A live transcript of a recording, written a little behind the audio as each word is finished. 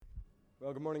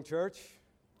Well, good morning, church.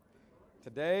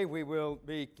 Today we will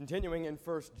be continuing in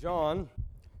 1 John,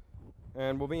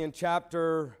 and we'll be in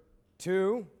chapter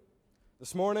 2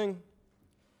 this morning,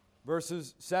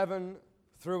 verses 7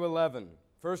 through 11.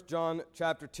 1 John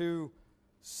chapter 2,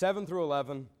 7 through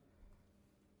 11.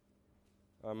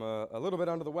 I'm a little bit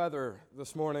under the weather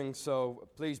this morning, so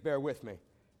please bear with me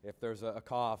if there's a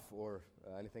cough or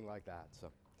anything like that.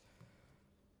 So,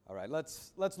 all right,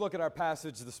 let's look at our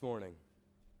passage this morning.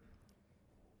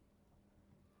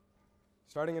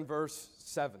 Starting in verse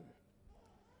 7.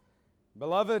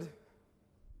 Beloved,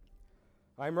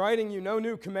 I am writing you no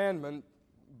new commandment,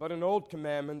 but an old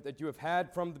commandment that you have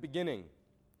had from the beginning.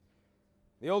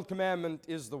 The old commandment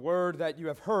is the word that you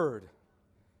have heard.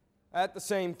 At the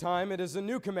same time, it is a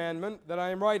new commandment that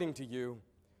I am writing to you,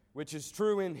 which is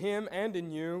true in him and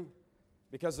in you,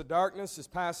 because the darkness is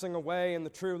passing away and the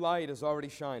true light is already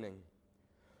shining.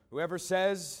 Whoever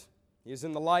says he is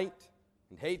in the light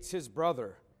and hates his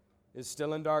brother is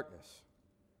still in darkness.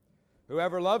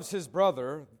 Whoever loves his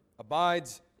brother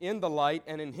abides in the light,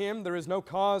 and in him there is no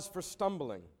cause for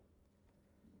stumbling.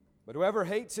 But whoever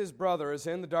hates his brother is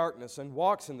in the darkness and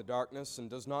walks in the darkness and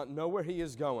does not know where he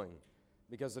is going,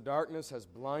 because the darkness has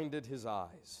blinded his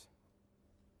eyes.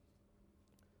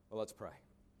 Well, let's pray.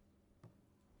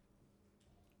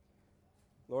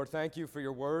 Lord, thank you for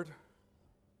your word.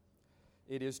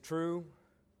 It is true.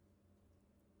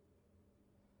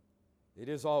 It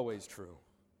is always true.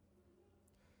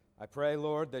 I pray,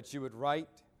 Lord, that you would write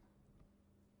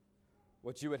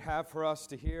what you would have for us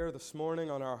to hear this morning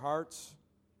on our hearts.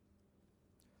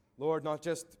 Lord, not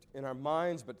just in our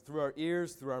minds, but through our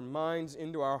ears, through our minds,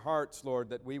 into our hearts, Lord,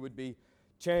 that we would be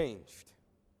changed,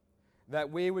 that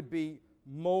we would be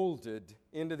molded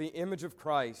into the image of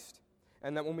Christ,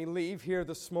 and that when we leave here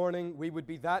this morning, we would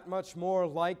be that much more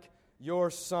like your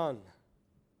Son.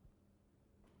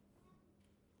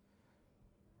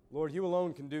 Lord, you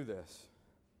alone can do this.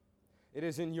 It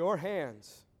is in your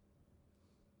hands.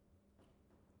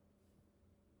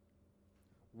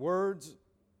 Words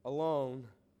alone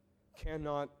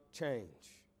cannot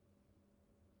change.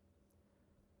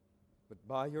 But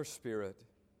by your Spirit,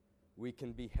 we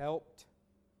can be helped,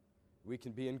 we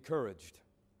can be encouraged,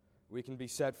 we can be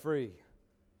set free,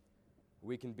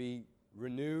 we can be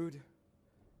renewed,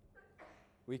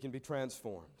 we can be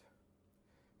transformed.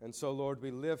 And so, Lord,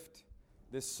 we lift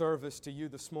this service to you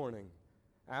this morning,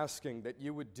 asking that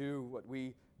you would do what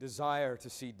we desire to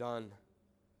see done,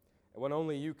 and what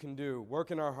only you can do.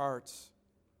 Work in our hearts,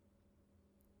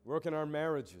 work in our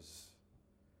marriages,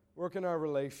 work in our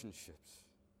relationships.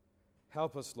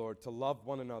 Help us, Lord, to love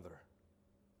one another.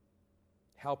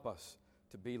 Help us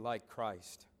to be like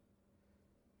Christ.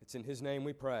 It's in his name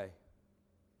we pray,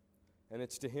 and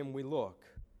it's to him we look.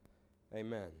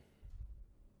 Amen.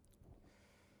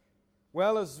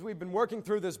 Well, as we've been working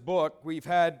through this book, we've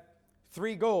had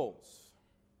 3 goals.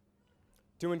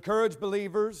 To encourage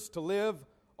believers to live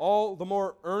all the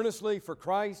more earnestly for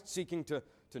Christ, seeking to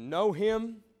know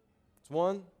him. That's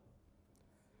one.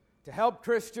 To help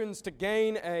Christians to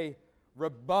gain a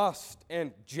robust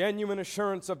and genuine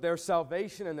assurance of their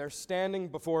salvation and their standing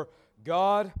before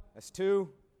God. That's 2.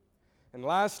 And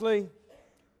lastly,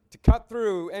 to cut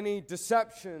through any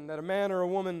deception that a man or a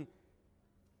woman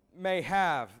may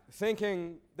have,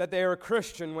 thinking that they are a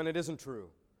Christian when it isn't true.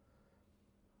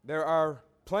 There are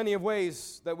plenty of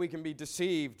ways that we can be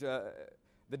deceived.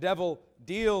 The devil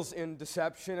deals in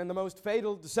deception, and the most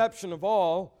fatal deception of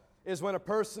all is when a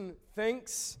person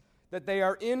thinks that they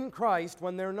are in Christ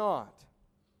when they're not.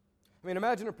 I mean,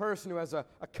 imagine a person who has a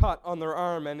cut on their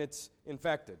arm and it's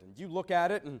infected, and you look at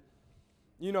it and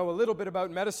you know a little bit about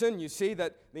medicine. You see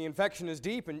that the infection is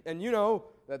deep, and you know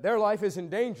that their life is in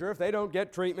danger if they don't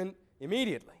get treatment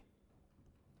immediately.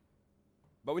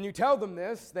 But when you tell them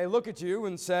this, they look at you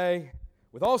and say,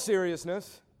 with all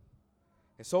seriousness,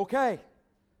 it's okay.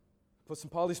 Put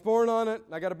some polysporin on it,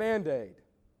 and I got a Band-Aid.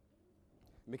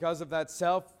 And because of that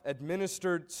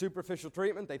self-administered superficial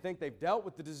treatment, they think they've dealt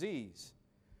with the disease.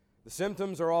 The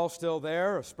symptoms are all still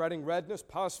there: a spreading redness,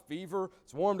 pus, fever,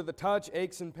 it's warm to the touch,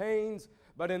 aches and pains,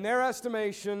 but in their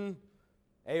estimation,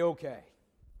 A-okay.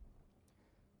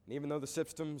 And even though the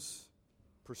symptoms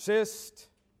persist,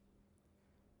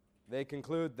 they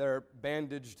conclude their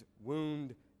bandaged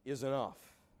wound is enough.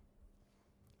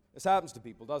 This happens to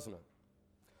people, doesn't it?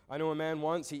 I know a man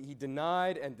once, he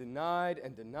denied and denied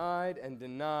and denied and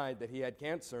denied that he had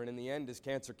cancer, and in the end, his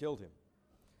cancer killed him.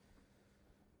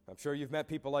 I'm sure you've met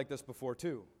people like this before,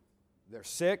 too. They're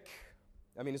sick.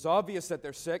 I mean, it's obvious that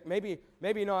they're sick.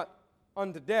 Maybe not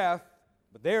unto death,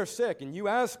 but they're sick. And you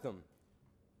ask them,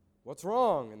 what's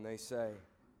wrong? And they say,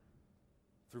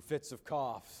 through fits of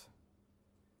coughs,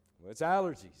 Well, it's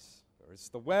allergies, or it's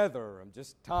the weather, or I'm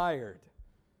just tired.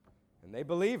 And they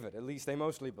believe it. At least they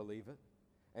mostly believe it.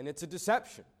 And it's a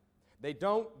deception. They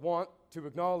don't want to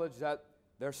acknowledge that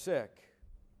they're sick.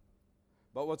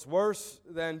 But what's worse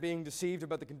than being deceived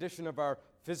about the condition of our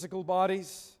physical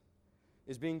bodies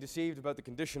is being deceived about the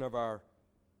condition of our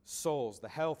souls, the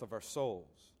health of our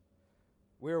souls.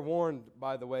 We're warned,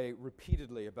 by the way,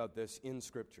 repeatedly about this in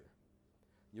Scripture.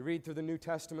 You read through the New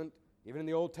Testament, even in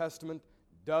the Old Testament,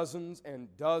 dozens and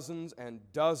dozens and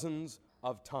dozens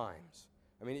of times.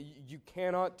 I mean, you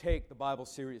cannot take the Bible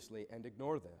seriously and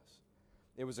ignore this.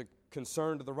 It was a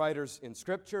concern to the writers in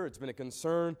Scripture. It's been a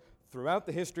concern throughout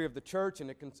the history of the church, and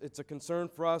it's a concern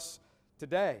for us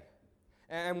today.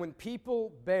 And when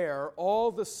people bear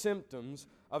all the symptoms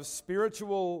of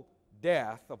spiritual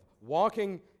death, of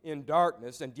walking in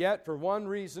darkness, and yet for one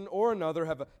reason or another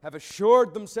have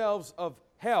assured themselves of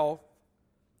health,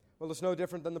 well, it's no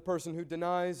different than the person who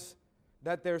denies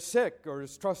that they're sick or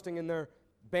is trusting in their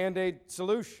Band-Aid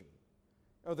solution.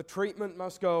 No, the treatment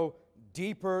must go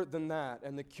deeper than that,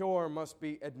 and the cure must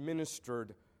be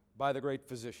administered by the great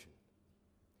physician.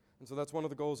 And so that's one of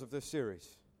the goals of this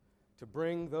series, to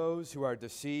bring those who are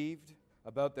deceived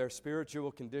about their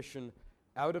spiritual condition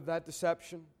out of that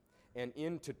deception and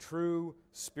into true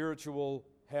spiritual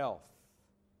health.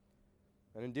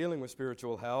 And in dealing with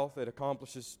spiritual health, it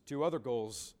accomplishes two other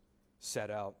goals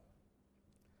set out.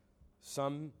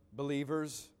 Some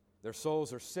believers, their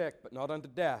souls are sick, but not unto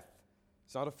death.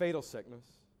 It's not a fatal sickness.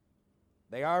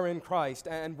 They are in Christ,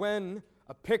 and when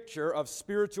a picture of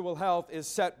spiritual health is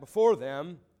set before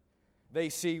them, they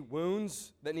see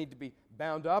wounds that need to be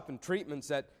bound up and treatments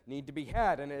that need to be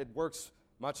had, and it works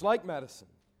much like medicine.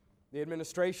 The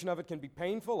administration of it can be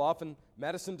painful. Often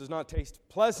medicine does not taste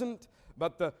pleasant,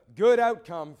 but the good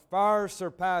outcome far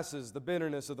surpasses the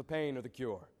bitterness of the pain or the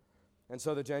cure. And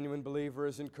so the genuine believer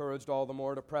is encouraged all the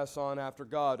more to press on after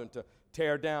God and to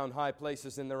tear down high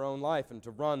places in their own life and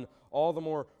to run all the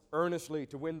more earnestly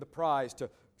to win the prize, to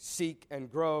seek and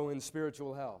grow in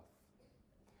spiritual health.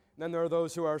 Then there are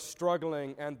those who are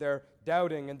struggling and they're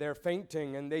doubting and they're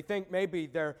fainting and they think maybe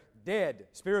they're dead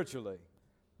spiritually.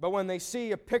 But when they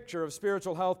see a picture of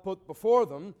spiritual health put before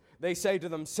them, they say to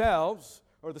themselves,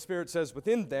 or the Spirit says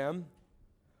within them,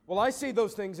 well, I see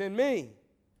those things in me.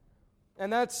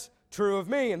 And that's true of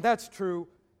me, and that's true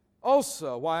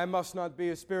also. Why I must not be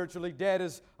as spiritually dead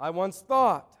as I once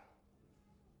thought.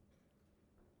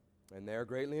 And they're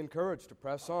greatly encouraged to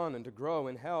press on and to grow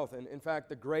in health. And in fact,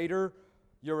 the greater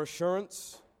your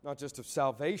assurance, not just of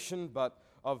salvation, but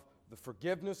of the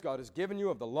forgiveness God has given you,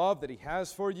 of the love that He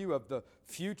has for you, of the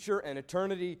future and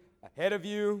eternity ahead of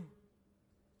you,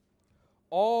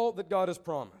 all that God has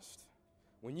promised,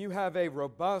 when you have a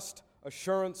robust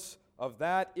assurance of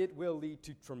that, it will lead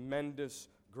to tremendous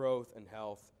growth and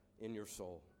health in your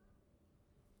soul.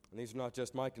 And these are not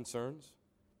just my concerns.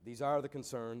 These are the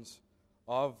concerns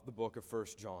of the book of 1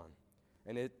 John.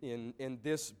 And in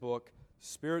this book,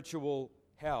 spiritual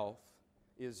health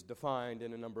is defined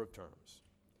in a number of terms.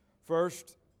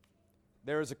 First,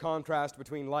 there is a contrast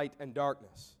between light and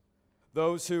darkness.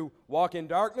 Those who walk in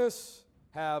darkness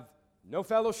have no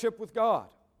fellowship with God.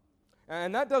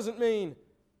 And that doesn't mean,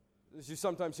 as you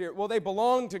sometimes hear, well, they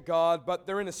belong to God, but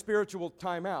they're in a spiritual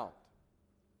timeout.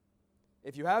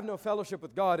 If you have no fellowship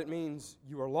with God, it means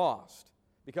you are lost.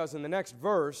 Because in the next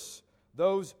verse,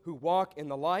 those who walk in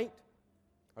the light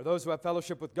are those who have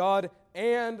fellowship with God,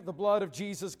 and the blood of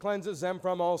Jesus cleanses them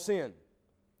from all sin.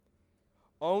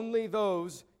 Only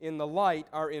those in the light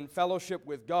are in fellowship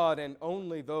with God, and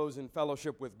only those in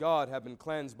fellowship with God have been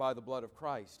cleansed by the blood of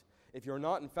Christ. If you're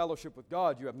not in fellowship with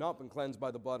God, you have not been cleansed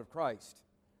by the blood of Christ.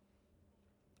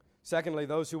 Secondly,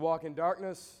 those who walk in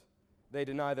darkness, they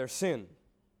deny their sin.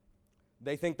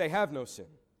 They think they have no sin.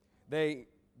 They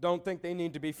don't think they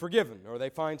need to be forgiven, or they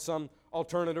find some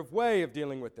alternative way of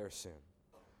dealing with their sin.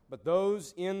 But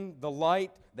those in the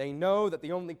light, they know that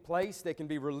the only place they can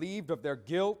be relieved of their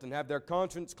guilt and have their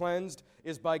conscience cleansed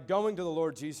is by going to the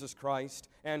Lord Jesus Christ,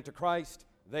 and to Christ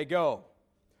they go.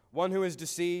 One who is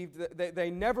deceived, they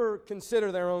never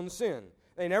consider their own sin.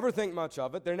 They never think much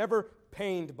of it. They're never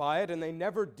pained by it, and they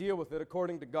never deal with it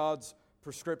according to God's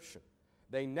prescription.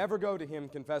 They never go to Him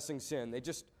confessing sin. They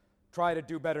just try to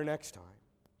do better next time.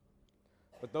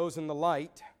 But those in the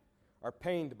light are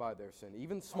pained by their sin,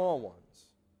 even small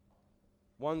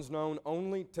ones known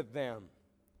only to them.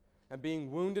 And being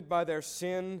wounded by their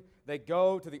sin, they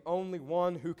go to the only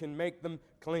one who can make them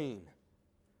clean.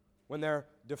 When they're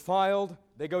defiled,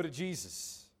 they go to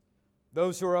Jesus.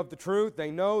 Those who are of the truth, they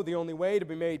know the only way to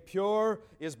be made pure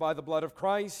is by the blood of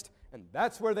Christ, and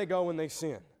that's where they go when they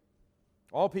sin.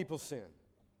 All people sin.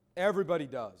 Everybody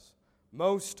does.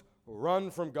 Most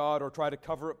run from God or try to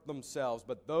cover up themselves,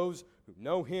 but those who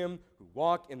know Him, who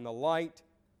walk in the light,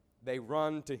 they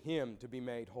run to Him to be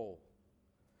made whole.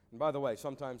 And by the way,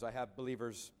 sometimes I have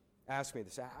believers ask me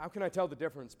this, how can I tell the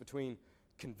difference between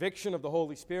conviction of the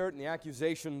Holy Spirit and the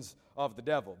accusations of the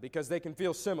devil? Because they can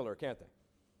feel similar, can't they?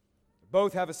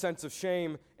 Both have a sense of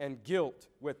shame and guilt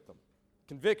with them.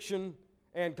 Conviction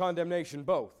and condemnation,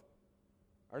 both,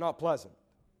 are not pleasant.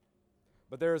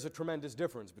 But there is a tremendous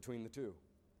difference between the two.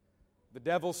 The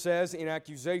devil says in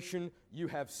accusation, you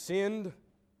have sinned,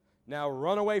 now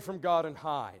run away from God and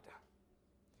hide.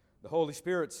 The Holy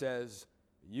Spirit says,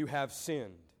 you have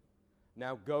sinned,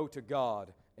 now go to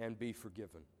God and be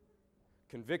forgiven.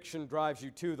 Conviction drives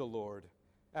you to the Lord.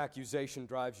 Accusation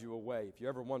drives you away. If you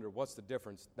ever wonder what's the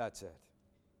difference, that's it.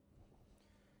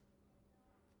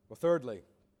 Well, thirdly,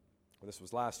 and this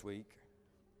was last week,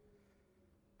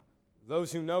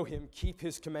 those who know Him keep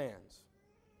His commands.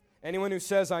 Anyone who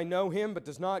says, I know Him, but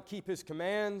does not keep His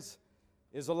commands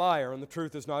is a liar, and the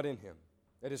truth is not in him.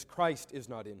 That is, Christ is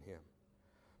not in him.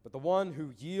 But the one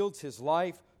who yields his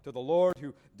life to the Lord,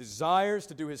 who desires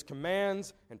to do His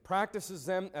commands and practices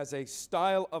them as a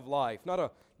style of life, not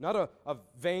a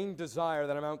vain desire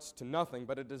that amounts to nothing,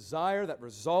 but a desire that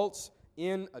results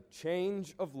in a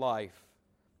change of life,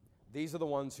 these are the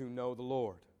ones who know the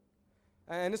Lord.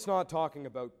 And it's not talking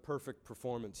about perfect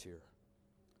performance here.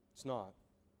 It's not.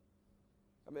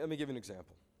 Let me give you an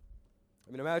example.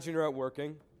 Imagine you're out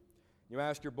working. You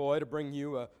ask your boy to bring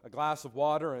you a glass of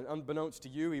water, and unbeknownst to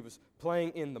you, he was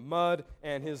playing in the mud,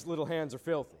 and his little hands are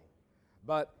filthy.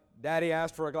 But Daddy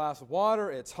asked for a glass of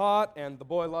water, it's hot, and the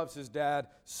boy loves his dad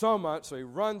so much, so he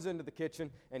runs into the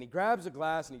kitchen, and he grabs a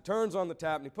glass, and he turns on the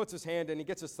tap, and he puts his hand in, he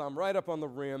gets his thumb right up on the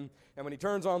rim, and when he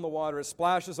turns on the water, it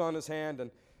splashes on his hand, and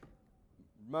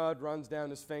mud runs down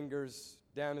his fingers,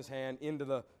 down his hand, into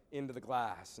the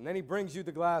glass. And then he brings you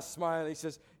the glass smiling. He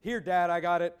says, here, Dad, I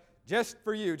got it just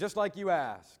for you, just like you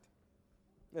asked.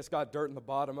 It's got dirt in the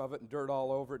bottom of it and dirt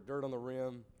all over it, dirt on the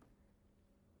rim.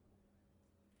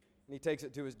 And he takes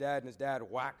it to his dad, and his dad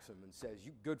whacks him and says,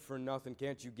 you good for nothing,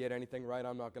 can't you get anything right?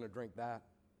 I'm not going to drink that.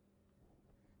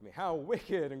 How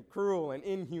wicked and cruel and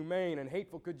inhumane and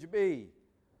hateful could you be?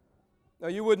 No,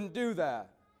 you wouldn't do that.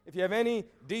 If you have any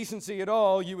decency at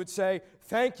all, you would say,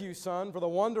 thank you, son, for the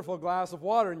wonderful glass of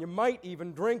water, and you might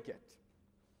even drink it.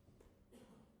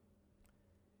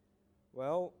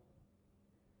 Well,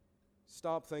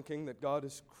 stop thinking that God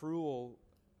is cruel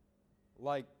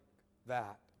like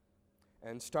that,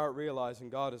 and start realizing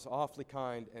God is awfully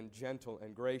kind and gentle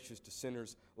and gracious to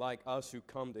sinners like us who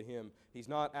come to Him. He's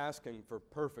not asking for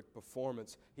perfect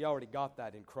performance. He already got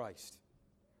that in Christ.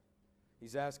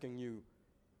 He's asking you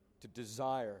to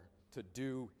desire to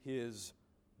do His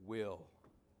will.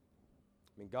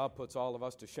 God puts all of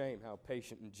us to shame how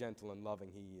patient and gentle and loving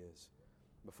He is.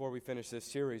 Before we finish this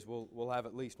series, we'll have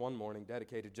at least one morning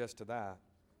dedicated just to that.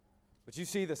 But you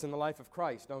see this in the life of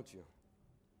Christ, don't you?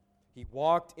 He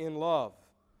walked in love.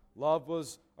 Love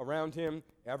was around Him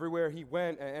everywhere He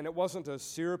went, and it wasn't a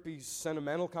syrupy,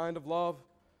 sentimental kind of love.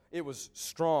 It was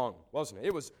strong, wasn't it?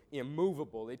 It was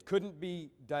immovable. It couldn't be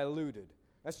diluted.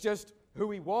 That's just who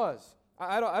He was.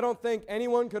 I don't think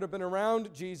anyone could have been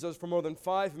around Jesus for more than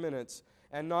 5 minutes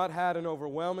and not had an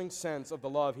overwhelming sense of the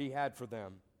love He had for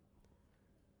them.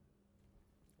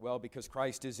 Well, because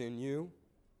Christ is in you,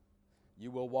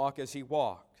 you will walk as He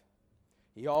walked.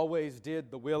 He always did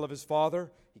the will of His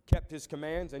Father. He kept His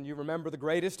commands, and you remember the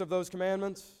greatest of those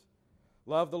commandments?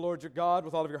 Love the Lord your God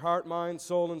with all of your heart, mind,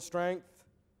 soul, and strength.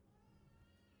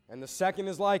 And the second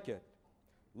is like it.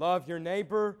 Love your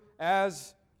neighbor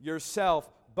as yourself.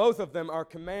 Both of them are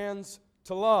commands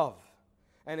to love.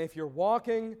 And if you're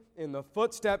walking in the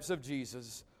footsteps of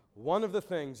Jesus, one of the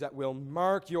things that will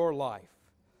mark your life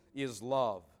is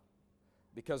love.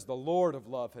 Because the Lord of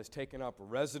love has taken up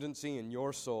residency in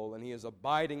your soul, and He is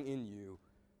abiding in you.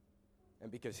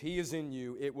 And because He is in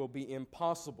you, it will be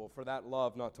impossible for that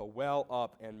love not to well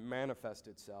up and manifest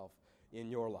itself in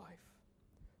your life.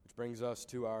 Which brings us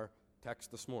to our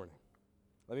text this morning.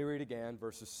 Let me read again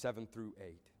verses 7 through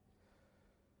 8.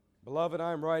 Beloved,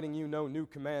 I am writing you no new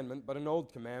commandment, but an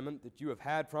old commandment that you have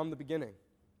had from the beginning.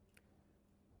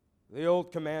 The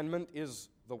old commandment is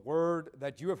the word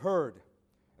that you have heard.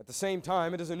 At the same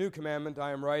time, it is a new commandment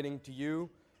I am writing to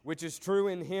you, which is true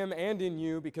in Him and in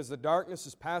you, because the darkness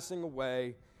is passing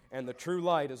away and the true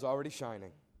light is already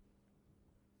shining.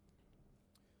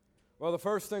 Well, the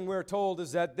first thing we're told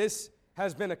is that this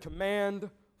has been a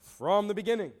command from the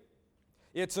beginning.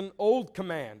 It's an old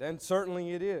command, and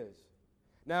certainly it is.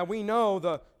 Now, we know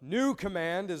the new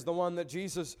command is the one that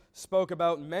Jesus spoke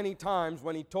about many times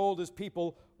when He told His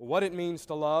people what it means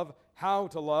to love, how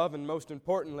to love, and most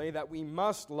importantly, that we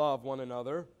must love one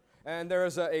another. And there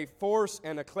is a force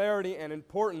and a clarity and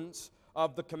importance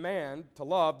of the command to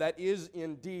love that is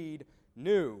indeed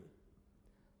new.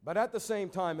 But at the same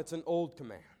time, it's an old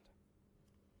command.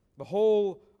 The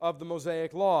whole of the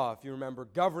Mosaic Law, if you remember,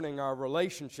 governing our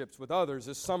relationships with others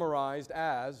is summarized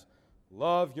as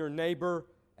love your neighbor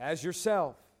as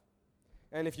yourself.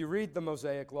 And if you read the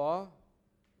Mosaic Law,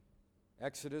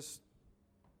 Exodus,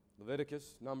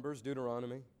 Leviticus, Numbers,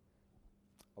 Deuteronomy,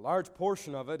 a large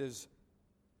portion of it is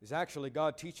actually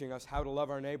God teaching us how to love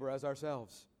our neighbor as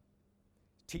ourselves.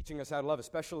 Teaching us how to love,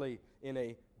 especially in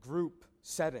a group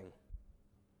setting.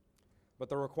 But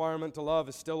the requirement to love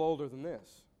is still older than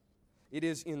this. It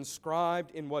is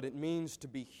inscribed in what it means to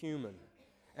be human.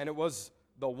 And it was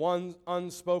the one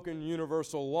unspoken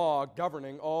universal law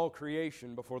governing all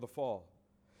creation before the fall.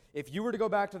 If you were to go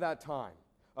back to that time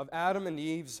of Adam and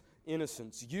Eve's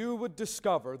innocence, you would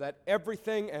discover that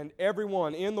everything and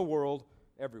everyone in the world,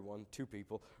 everyone, two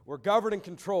people, were governed and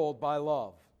controlled by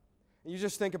love. And you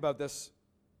just think about this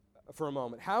for a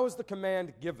moment. How is the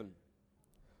command given?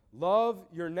 Love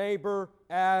your neighbor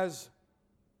as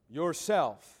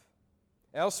yourself.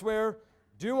 Elsewhere,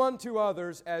 do unto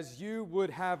others as you would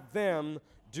have them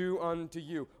do unto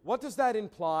you. What does that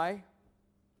imply?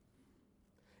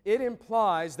 It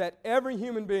implies that every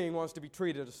human being wants to be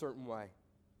treated a certain way.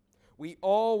 We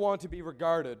all want to be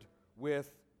regarded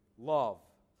with love,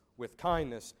 with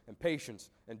kindness and patience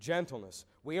and gentleness.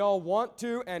 We all want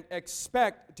to and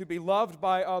expect to be loved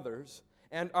by others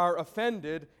and are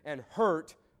offended and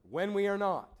hurt when we are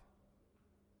not.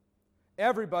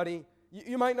 Everybody,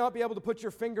 you might not be able to put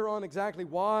your finger on exactly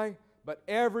why, but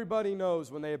everybody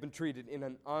knows when they have been treated in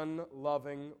an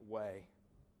unloving way.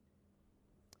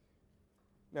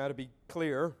 Now, to be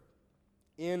clear,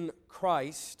 in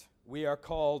Christ, we are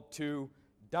called to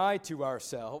die to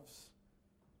ourselves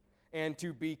and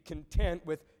to be content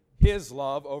with His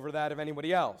love over that of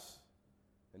anybody else.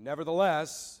 And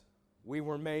nevertheless, we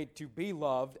were made to be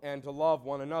loved and to love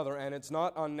one another, and it's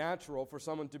not unnatural for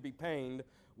someone to be pained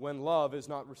when love is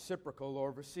not reciprocal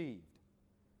or received.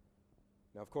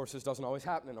 Now, of course, this doesn't always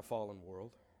happen in a fallen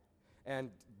world, and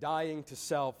dying to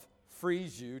self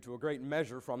frees you to a great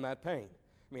measure from that pain.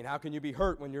 I mean, how can you be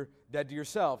hurt when you're dead to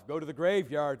yourself? Go to the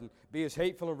graveyard and be as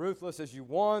hateful and ruthless as you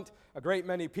want. A great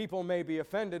many people may be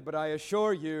offended, but I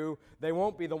assure you they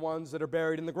won't be the ones that are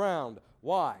buried in the ground.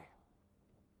 Why?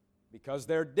 Because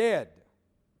they're dead.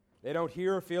 They don't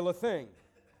hear or feel a thing.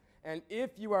 And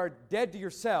if you are dead to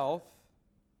yourself,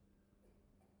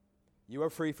 you are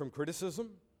free from criticism.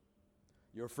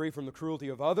 You're free from the cruelty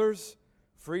of others,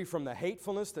 free from the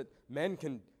hatefulness that men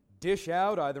can dish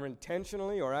out either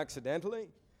intentionally or accidentally.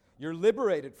 You're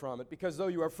liberated from it because though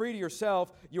you are free to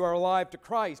yourself, you are alive to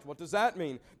Christ. What does that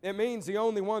mean? It means the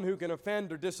only one who can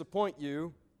offend or disappoint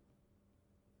you,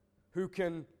 who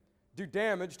can do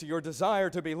damage to your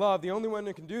desire to be loved, the only one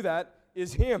who can do that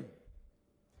is Him.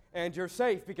 And you're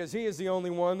safe because He is the only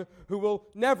one who will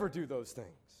never do those things.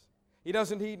 He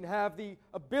doesn't even have the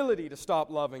ability to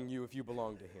stop loving you if you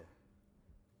belong to Him.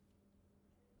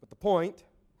 But the point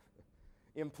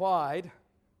implied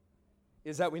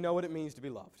is that we know what it means to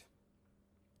be loved.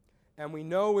 And we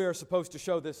know we are supposed to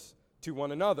show this to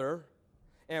one another,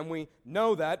 and we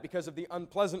know that because of the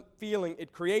unpleasant feeling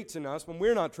it creates in us when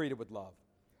we're not treated with love.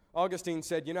 Augustine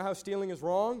said, you know how stealing is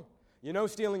wrong? You know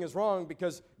stealing is wrong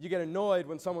because you get annoyed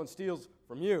when someone steals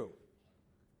from you.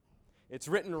 It's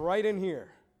written right in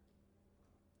here.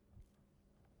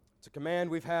 It's a command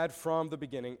we've had from the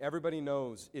beginning. Everybody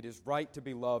knows it is right to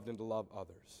be loved and to love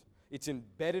others. It's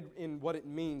embedded in what it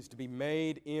means to be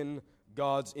made in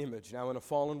God's image. Now, in a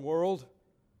fallen world,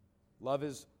 love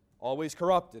is always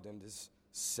corrupted and is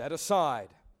set aside.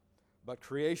 But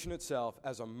creation itself,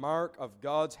 as a mark of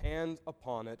God's hand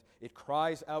upon it, it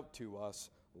cries out to us,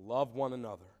 love one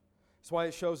another. That's why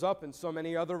it shows up in so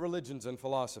many other religions and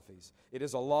philosophies. It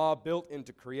is a law built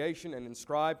into creation and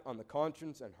inscribed on the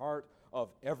conscience and heart of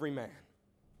every man.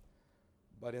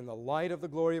 But in the light of the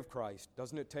glory of Christ,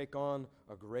 doesn't it take on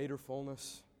a greater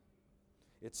fullness?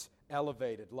 It's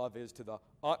elevated, love is, to the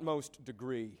utmost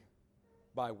degree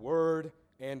by word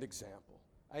and example.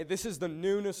 This is the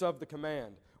newness of the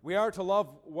command. We are to love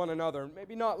one another,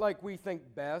 maybe not like we think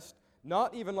best,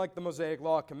 not even like the Mosaic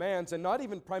Law commands, and not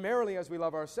even primarily as we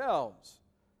love ourselves.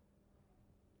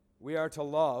 We are to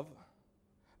love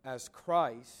as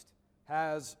Christ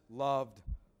has loved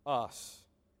us.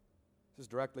 This is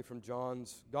directly from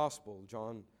John's Gospel,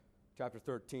 John chapter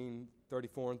 13,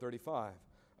 34 and 35.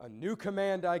 A new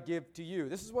command I give to you.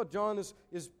 This is what John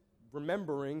is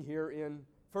remembering here in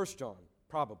 1 John,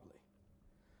 probably.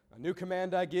 A new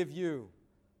command I give you,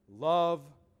 love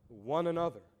one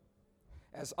another.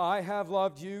 As I have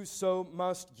loved you, so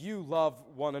must you love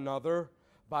one another.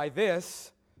 By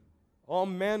this, all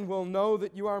men will know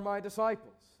that you are my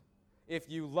disciples, if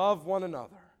you love one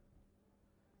another.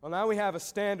 Well, now we have a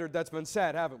standard that's been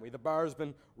set, haven't we? The bar has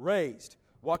been raised.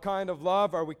 What kind of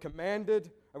love are we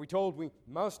commanded? Are we told we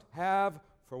must have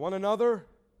for one another?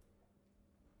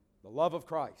 The love of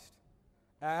Christ.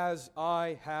 As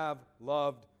I have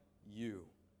loved you.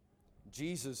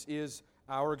 Jesus is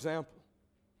our example.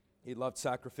 He loved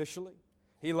sacrificially.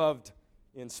 He loved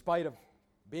in spite of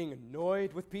being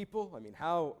annoyed with people. I mean,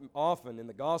 how often in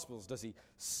the Gospels does he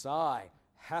sigh?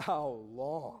 How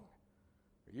long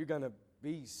are you going to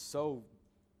be so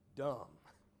dumb?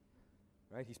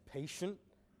 Right? He's patient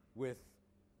with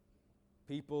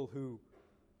people who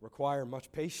require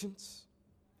much patience.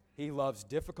 He loves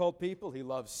difficult people. He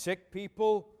loves sick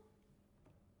people.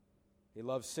 He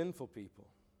loves sinful people.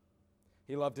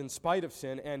 He loved in spite of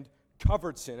sin and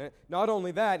covered sin. Not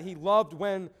only that, he loved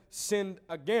when sinned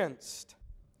against.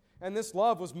 And this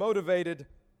love was motivated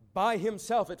by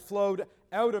himself. It flowed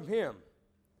out of him.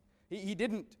 He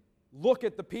didn't look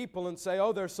at the people and say,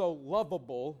 oh, they're so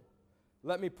lovable.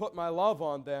 Let me put my love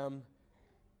on them.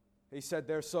 He said,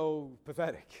 they're so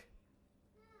pathetic.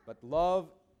 But love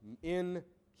in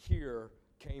here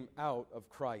came out of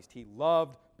Christ. He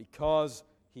loved because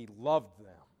he loved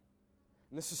them.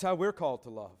 And this is how we're called to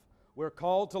love. We're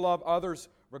called to love others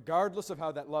regardless of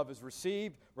how that love is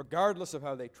received, regardless of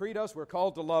how they treat us. We're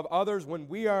called to love others when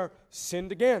we are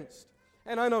sinned against.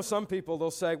 And I know some people,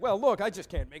 they'll say, well, look, I just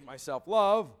can't make myself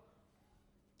love.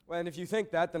 And if you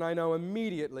think that, then I know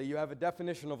immediately you have a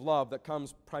definition of love that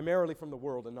comes primarily from the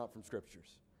world and not from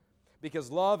Scriptures. Because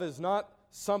love is not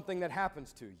something that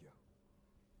happens to you.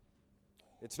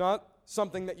 It's not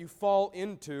something that you fall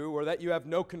into or that you have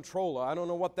no control of. I don't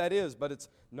know what that is, but it's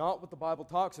not what the Bible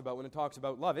talks about when it talks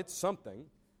about love. It's something,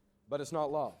 but it's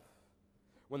not love.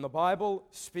 When the Bible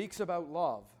speaks about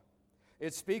love,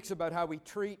 it speaks about how we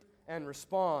treat and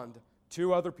respond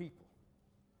to other people.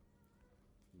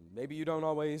 Maybe you don't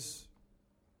always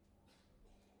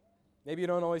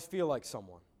feel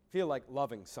like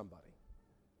loving somebody.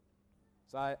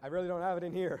 So I really don't have it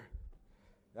in here.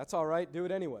 That's all right, do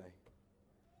it anyway.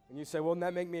 And you say, well, wouldn't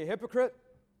that make me a hypocrite?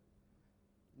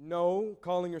 No,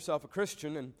 calling yourself a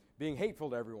Christian and being hateful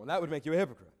to everyone, that would make you a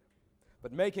hypocrite.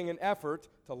 But making an effort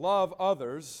to love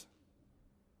others,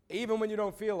 even when you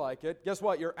don't feel like it, guess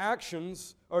what? Your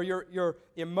actions or your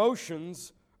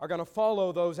emotions are going to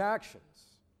follow those actions.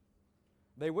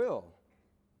 They will.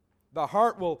 The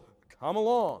heart will come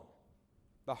along.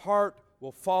 The heart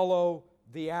will follow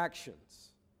the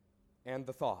actions and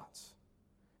the thoughts.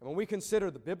 And when we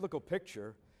consider the biblical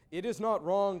picture, it is not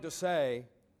wrong to say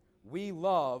we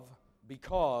love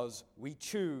because we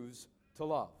choose to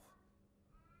love.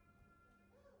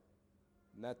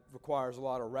 And that requires a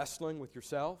lot of wrestling with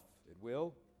yourself. It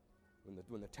will.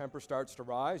 When the temper starts to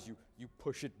rise, you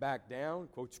push it back down.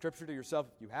 Quote Scripture to yourself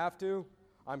if you have to.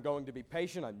 I'm going to be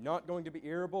patient. I'm not going to be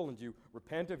irritable. And you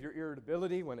repent of your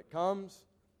irritability when it comes.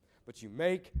 But you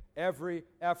make every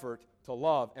effort to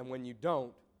love. And when you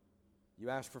don't, you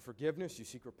ask for forgiveness. You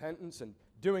seek repentance. And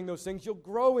doing those things, you'll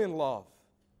grow in love.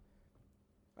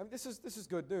 I mean, this is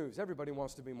good news. Everybody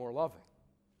wants to be more loving.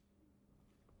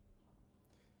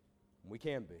 We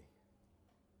can be.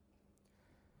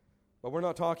 But we're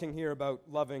not talking here about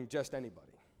loving just anybody.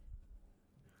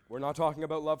 We're not talking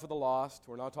about love for the lost.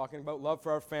 We're not talking about love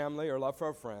for our family or love for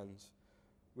our friends.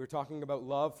 We're talking about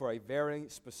love for a very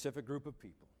specific group of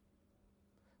people.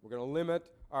 We're going to limit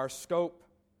our scope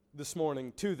this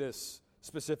morning to this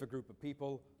specific group of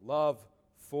people. Love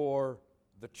for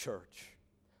the church.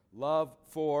 Love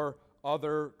for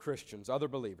other Christians, other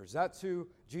believers. That's who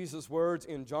Jesus' words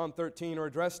in John 13 are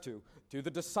addressed to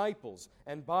the disciples.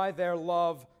 And by their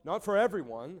love, not for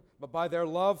everyone, but by their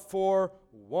love for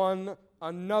one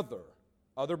another,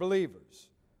 other believers,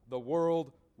 the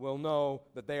world will know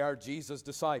that they are Jesus'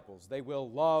 disciples. They will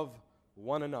love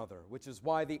one another, which is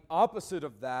why the opposite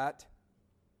of that,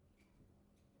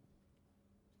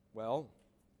 well,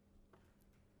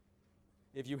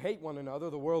 if you hate one another,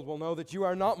 the world will know that you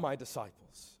are not my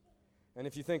disciples. And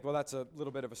if you think, well, that's a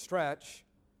little bit of a stretch,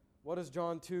 what does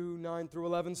John 2, 9 through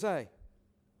 11 say?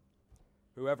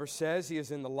 Whoever says he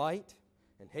is in the light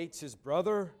and hates his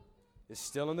brother is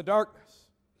still in the darkness.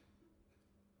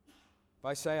 If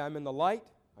I say I'm in the light,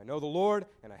 I know the Lord,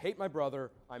 and I hate my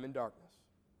brother, I'm in darkness.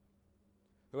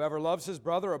 Whoever loves his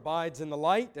brother abides in the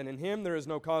light, and in him there is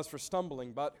no cause for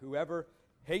stumbling. But whoever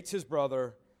hates his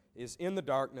brother is in the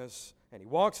darkness and he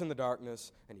walks in the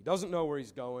darkness, and he doesn't know where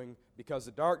he's going because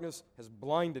the darkness has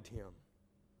blinded him.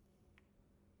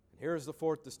 And here's the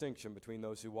fourth distinction between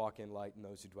those who walk in light and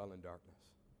those who dwell in darkness.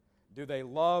 Do they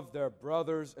love their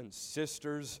brothers and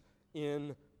sisters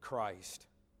in Christ?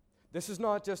 This is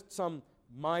not just some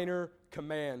minor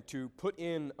command to put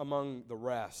in among the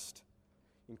rest.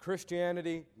 In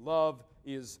Christianity, love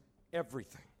is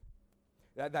everything.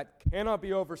 That cannot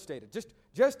be overstated.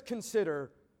 Just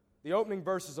consider the opening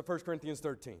verses of 1 Corinthians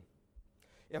 13.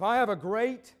 If I have a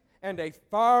great and a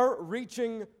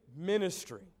far-reaching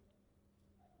ministry,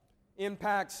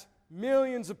 impacts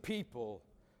millions of people,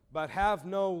 but have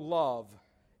no love,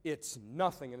 it's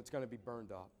nothing and it's going to be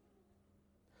burned up.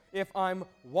 If I'm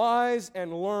wise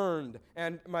and learned,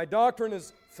 and my doctrine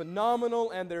is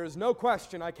phenomenal, and there is no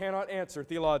question I cannot answer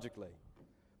theologically,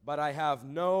 but I have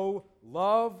no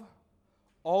love,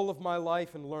 all of my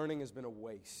life and learning has been a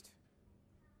waste.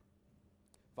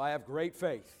 If I have great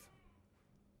faith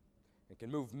and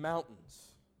can move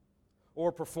mountains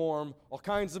or perform all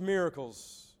kinds of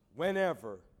miracles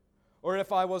whenever, or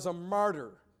if I was a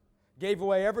martyr, gave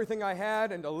away everything I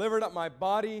had and delivered up my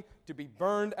body to be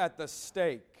burned at the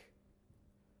stake,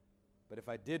 but if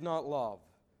I did not love,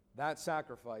 that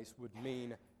sacrifice would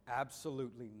mean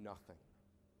absolutely nothing.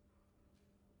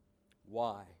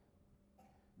 Why?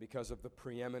 Because of the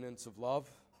preeminence of love.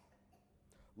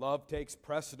 Love takes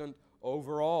precedent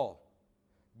over all.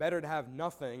 Better to have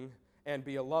nothing and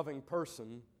be a loving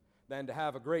person than to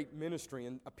have a great ministry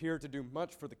and appear to do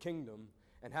much for the kingdom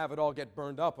and have it all get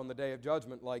burned up on the day of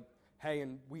judgment like hay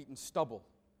and wheat and stubble.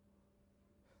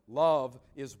 Love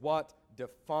is what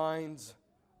defines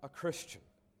a Christian.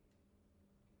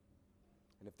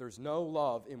 And if there's no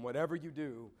love in whatever you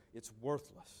do, it's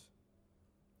worthless.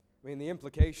 I mean, the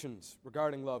implications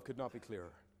regarding love could not be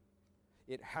clearer.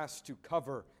 It has to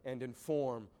cover and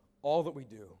inform all that we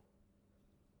do.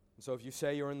 And so if you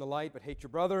say you're in the light but hate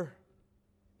your brother,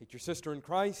 hate your sister in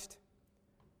Christ,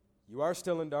 you are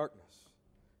still in darkness,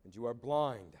 and you are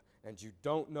blind, and you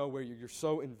don't know where you're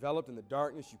so enveloped in the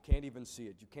darkness you can't even see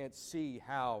it. You can't see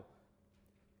how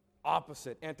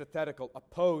opposite, antithetical,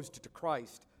 opposed to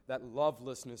Christ that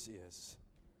lovelessness is.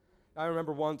 I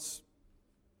remember once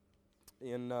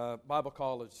in Bible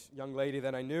college, a young lady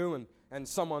that I knew, and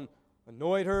someone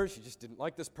annoyed her. She just didn't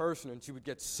like this person, and she would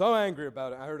get so angry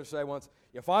about it. I heard her say once,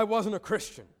 if I wasn't a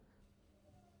Christian.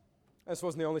 This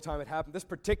wasn't the only time it happened. This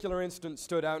particular instance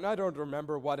stood out, and I don't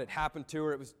remember what had happened to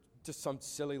her. It was just some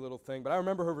silly little thing, but I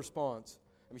remember her response.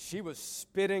 I mean, she was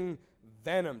spitting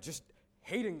venom, just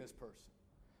hating this person.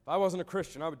 If I wasn't a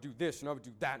Christian, I would do this, and I would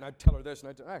do that, and I'd tell her this,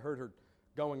 and I heard her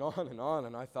going on,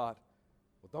 and I thought,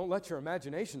 well, don't let your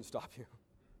imagination stop you.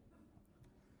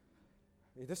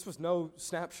 I mean, this was no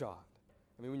snapshot.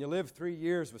 I mean, when you live 3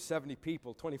 years with 70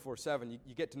 people, 24/7,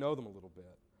 you get to know them a little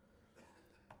bit.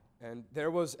 And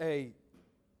there was a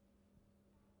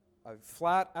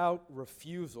flat-out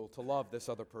refusal to love this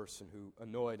other person who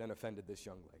annoyed and offended this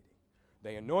young lady.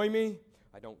 They annoy me,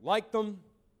 I don't like them,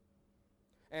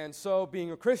 and so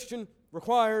being a Christian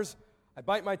requires I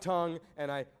bite my tongue,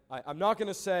 and I'm not going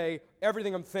to say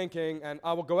everything I'm thinking, and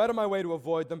I will go out of my way to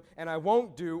avoid them, and I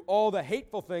won't do all the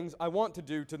hateful things I want to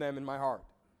do to them in my heart,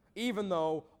 even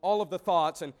though all of the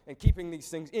thoughts and keeping these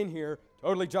things in here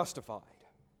totally justified.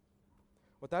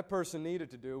 What that person needed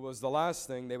to do was the last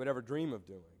thing they would ever dream of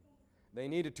doing. They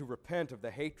needed to repent of the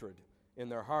hatred in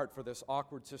their heart for this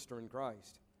awkward sister in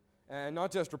Christ. And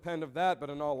not just repent of that, but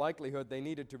in all likelihood, they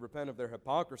needed to repent of their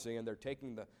hypocrisy and their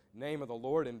taking the name of the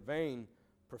Lord in vain,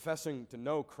 professing to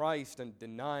know Christ and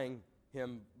denying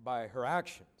Him by her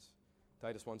actions.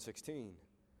 Titus 1:16.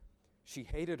 She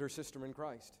hated her sister in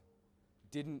Christ,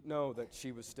 didn't know that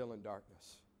she was still in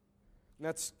darkness. And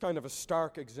that's kind of a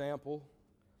stark example,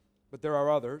 but there are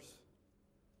others.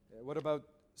 What about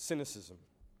cynicism?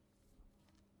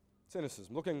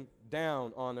 Cynicism, looking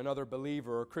down on another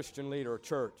believer or Christian leader or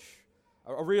church,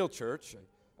 a real church.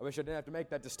 I wish I didn't have to make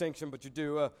that distinction, but you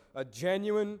do. A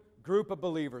genuine group of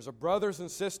believers, of brothers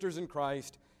and sisters in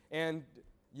Christ, and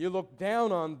you look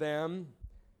down on them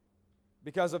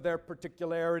because of their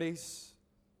particularities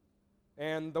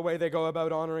and the way they go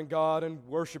about honoring God and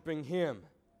worshiping Him.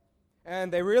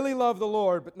 And they really love the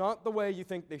Lord, but not the way you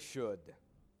think they should.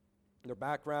 Their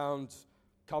backgrounds,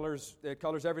 it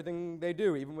colors everything they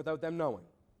do, even without them knowing.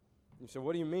 You say,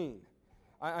 what do you mean?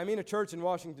 I mean a church in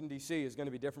Washington, D.C. is going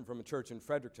to be different from a church in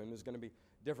Fredericton, is going to be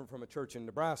different from a church in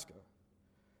Nebraska.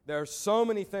 There are so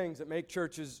many things that make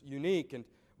churches unique, and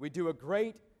we do a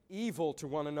great evil to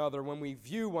one another when we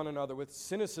view one another with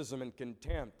cynicism and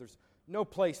contempt. There's no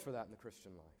place for that in the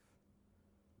Christian life.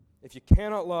 If you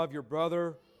cannot love your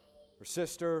brother or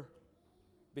sister,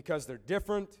 because they're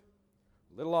different,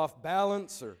 a little off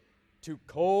balance, or too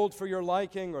cold for your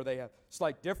liking, or they have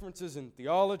slight differences in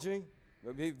theology.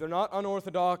 They're not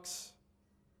unorthodox,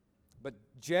 but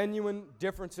genuine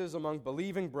differences among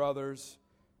believing brothers,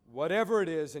 whatever it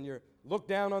is, and you look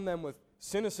down on them with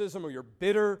cynicism, or you're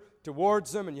bitter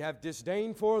towards them and you have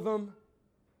disdain for them,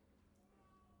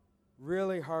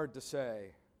 really hard to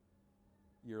say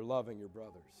you're loving your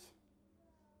brothers.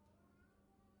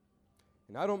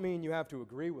 And I don't mean you have to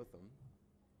agree with them.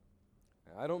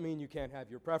 I don't mean you can't have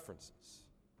your preferences.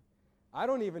 I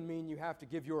don't even mean you have to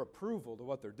give your approval to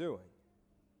what they're doing.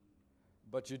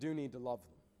 But you do need to love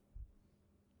them.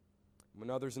 When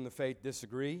others in the faith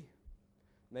disagree,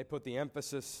 and they put the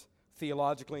emphasis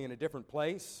theologically in a different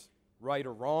place, right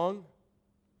or wrong,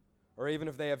 or even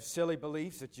if they have silly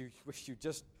beliefs that you wish you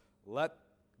just let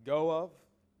go of,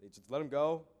 you just let them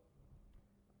go,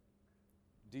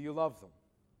 do you love them?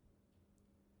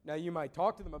 Now, you might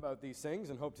talk to them about these things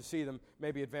and hope to see them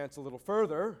maybe advance a little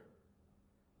further,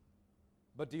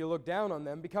 but do you look down on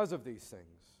them because of these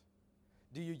things?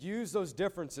 Do you use those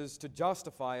differences to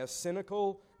justify a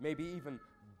cynical, maybe even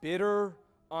bitter,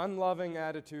 unloving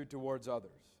attitude towards others?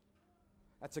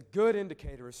 That's a good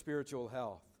indicator of spiritual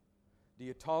health. Do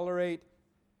you tolerate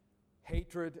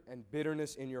hatred and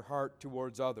bitterness in your heart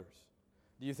towards others?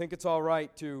 Do you think it's all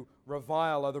right to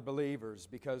revile other believers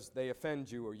because they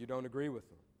offend you or you don't agree with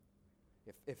them?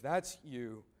 If that's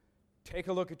you, take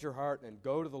a look at your heart and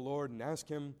go to the Lord and ask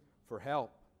Him for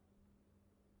help.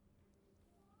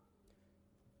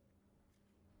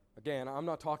 Again, I'm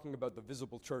not talking about the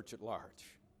visible church at large.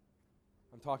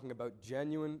 I'm talking about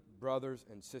genuine brothers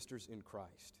and sisters in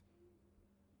Christ.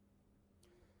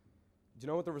 Do you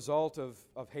know what the result of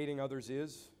hating others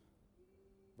is?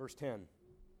 Verse 10.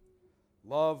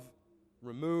 Love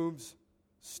removes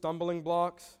stumbling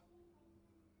blocks.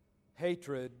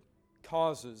 Hatred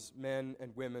causes men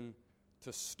and women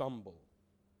to stumble.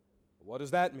 What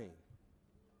does that mean?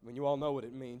 When you all know what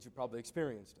it means, you probably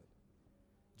experienced it.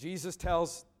 Jesus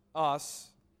tells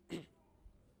us,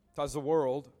 tells the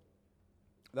world,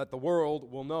 that the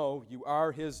world will know you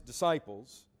are His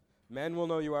disciples. Men will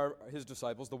know you are His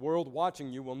disciples. The world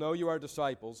watching you will know you are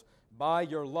disciples by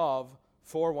your love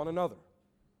for one another.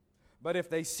 But if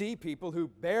they see people who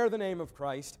bear the name of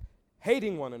Christ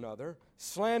hating one another,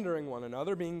 slandering one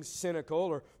another, being cynical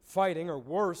or fighting, or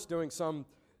worse, doing some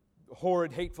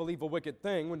horrid, hateful, evil, wicked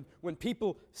thing, when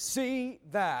people see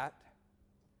that,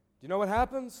 do you know what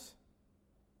happens?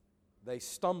 They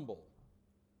stumble.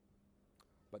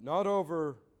 But not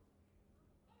over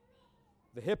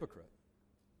the hypocrite.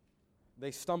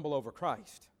 They stumble over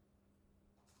Christ.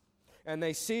 And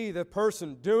they see the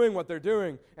person doing what they're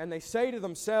doing, and they say to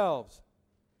themselves,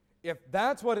 if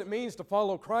that's what it means to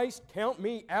follow Christ, count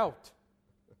me out.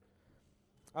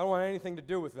 I don't want anything to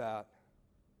do with that.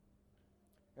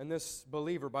 And this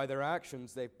believer, by their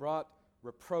actions, they've brought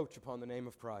reproach upon the name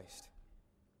of Christ.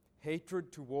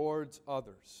 Hatred towards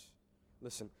others.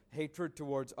 Listen, hatred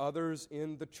towards others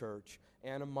in the church,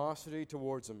 animosity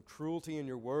towards them, cruelty in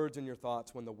your words and your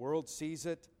thoughts. When the world sees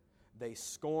it, they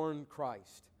scorn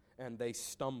Christ and they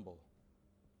stumble.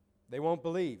 They won't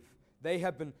believe. They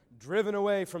have been driven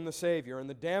away from the Savior, and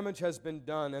the damage has been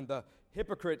done, and the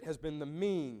hypocrite has been the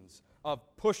means of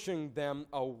pushing them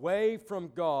away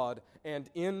from God and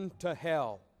into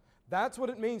hell. That's what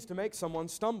it means to make someone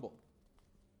stumble.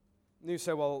 And you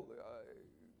say, well,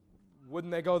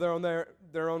 wouldn't they go their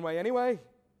own way anyway?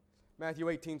 Matthew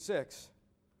 18:6.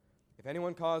 If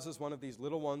anyone causes one of these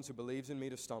little ones who believes in me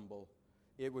to stumble,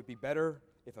 it would be better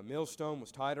if a millstone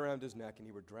was tied around his neck and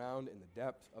he were drowned in the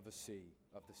depth of the sea.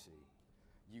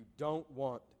 You don't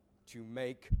want to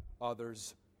make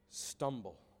others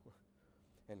stumble.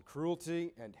 And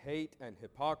cruelty and hate and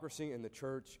hypocrisy in the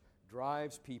church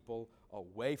drives people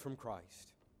away from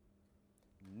Christ.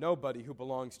 Nobody who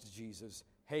belongs to Jesus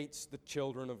hates the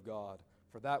children of God,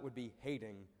 for that would be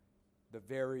hating the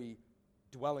very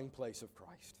dwelling place of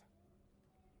Christ.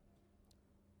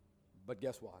 But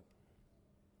guess what?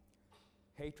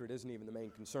 Hatred isn't even the main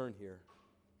concern here.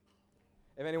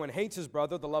 If anyone hates his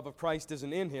brother, the love of Christ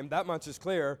isn't in him. That much is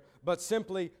clear. But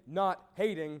simply not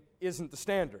hating isn't the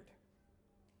standard.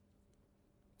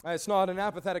 It's not an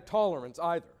apathetic tolerance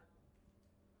either.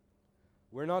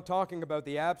 We're not talking about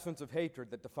the absence of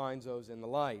hatred that defines those in the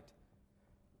light,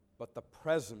 but the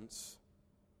presence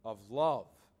of love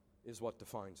is what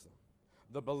defines them.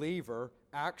 The believer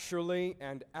actually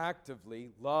and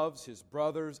actively loves his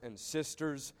brothers and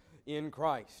sisters in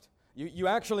Christ. You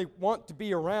actually want to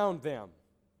be around them,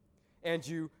 and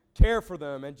you care for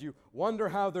them, and you wonder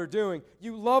how they're doing.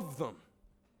 You love them.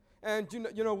 And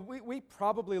we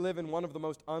probably live in one of the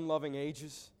most unloving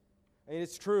ages. I mean,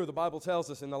 it's true, the Bible tells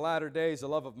us in the latter days the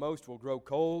love of most will grow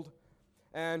cold.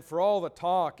 And for all the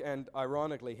talk and,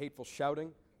 ironically, hateful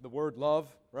shouting, the word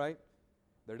love, right?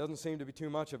 There doesn't seem to be too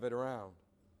much of it around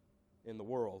in the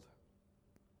world.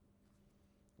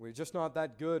 We're just not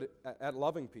that good at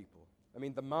loving people. I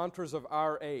mean, the mantras of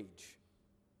our age.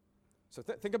 So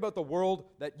think about the world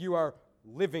that you are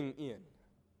living in.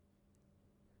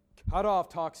 Cut off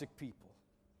toxic people,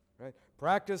 right?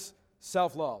 Practice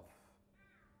self-love.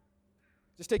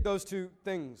 Just take those two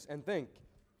things and think.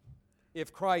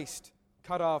 If Christ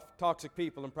cut off toxic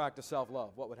people and practiced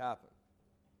self-love, what would happen?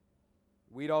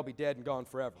 We'd all be dead and gone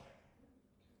forever.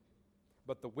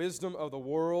 But the wisdom of the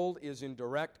world is in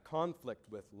direct conflict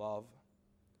with love.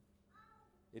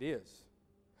 It is.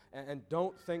 And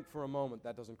don't think for a moment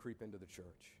that doesn't creep into the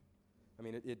church. I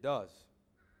mean, it does.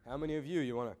 How many of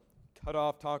you want to cut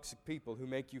off toxic people who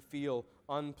make you feel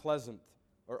unpleasant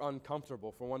or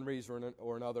uncomfortable for one reason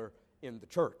or another in the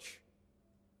church?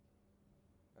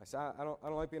 I say, I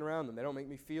don't like being around them. They don't make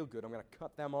me feel good. I'm going to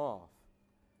cut them off.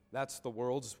 That's the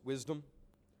world's wisdom.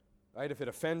 Right? If it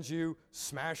offends you,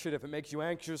 smash it. If it makes you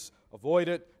anxious, avoid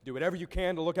it. Do whatever you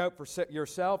can to look out for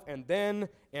yourself. And then,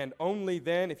 and only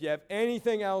then, if you have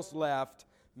anything else left,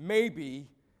 maybe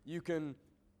you can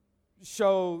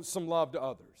show some love to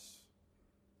others.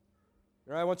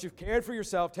 Right? Once you've cared for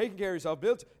yourself, taken care of yourself,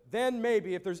 built, then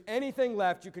maybe if there's anything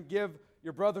left, you can give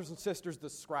your brothers and sisters the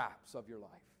scraps of your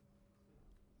life.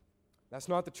 That's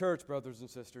not the church, brothers and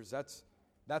sisters.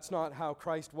 That's not how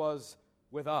Christ was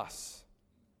with us.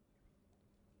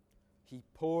 He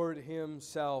poured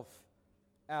himself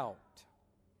out.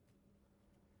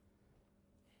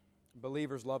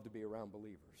 Believers love to be around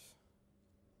believers.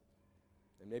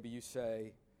 And maybe you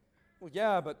say, well,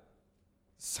 yeah, but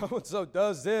so-and-so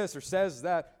does this or says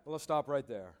that. Well, let's stop right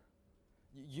there.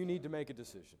 You need to make a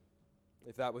decision,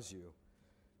 if that was you.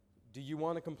 Do you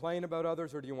want to complain about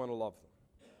others or do you want to love them?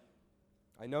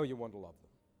 I know you want to love them.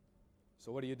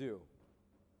 So what do?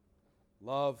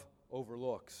 Love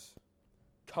overlooks,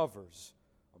 covers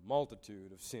a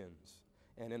multitude of sins.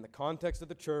 And in the context of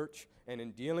the church and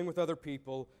in dealing with other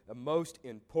people, the most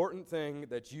important thing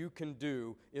that you can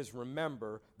do is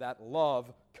remember that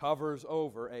love covers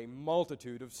over a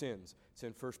multitude of sins. It's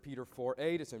in 1 Peter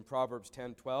 4:8, it's in Proverbs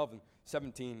 10:12 and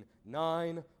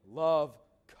 17:9. Love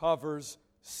covers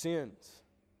sins.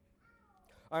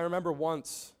 I remember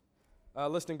once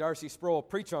listening to R.C. Sproul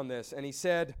preach on this, and he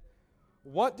said,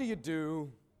 what do you do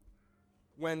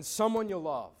when someone you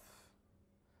love,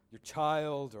 your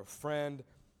child or friend,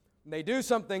 they do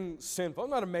something sinful,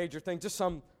 not a major thing, just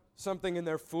something in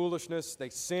their foolishness, they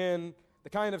sin, the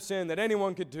kind of sin that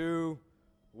anyone could do,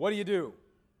 what do?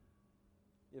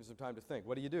 Give them some time to think.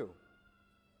 What do you do?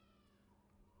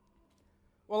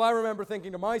 Well, I remember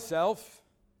thinking to myself,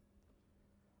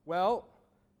 well,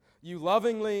 you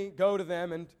lovingly go to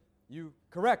them and you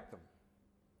correct them.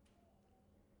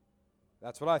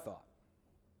 That's what I thought.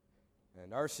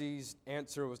 And R.C.'s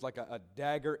answer was like a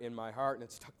dagger in my heart, and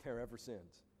it's stuck there ever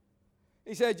since.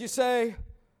 He said, you say,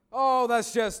 oh,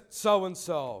 that's just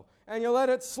so-and-so, and you let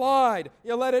it slide.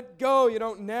 You let it go. You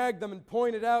don't nag them and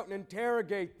point it out and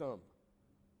interrogate them.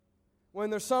 When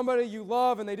there's somebody you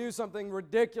love and they do something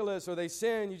ridiculous or they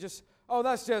sin, you just, oh,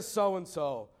 that's just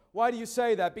so-and-so. Why do you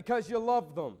say that? Because you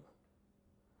love them.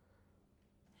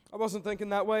 I wasn't thinking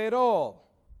that way at all.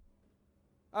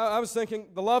 I was thinking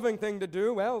the loving thing to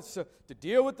do, well, is to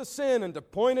deal with the sin and to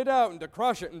point it out and to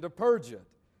crush it and to purge it.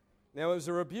 Now, it was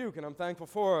a rebuke, and I'm thankful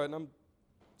for it, and I'm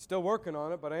still working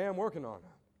on it, but I am working on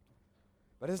it.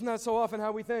 But isn't that so often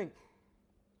how we think?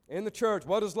 In the church,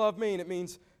 what does love mean? It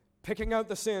means picking out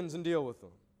the sins and deal with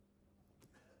them.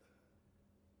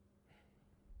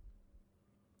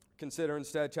 Consider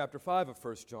instead chapter 5 of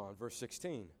 1 John, verse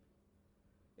 16.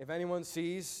 If anyone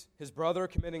sees his brother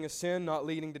committing a sin not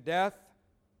leading to death,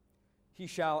 he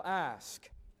shall ask,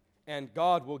 and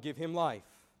God will give him life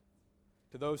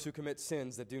to those who commit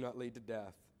sins that do not lead to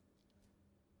death.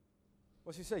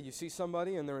 What's he say? You see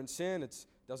somebody and they're in sin, it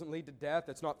doesn't lead to death,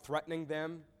 it's not threatening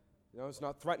them, it's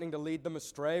not threatening to lead them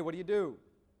astray. What do?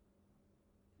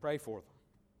 Pray for them.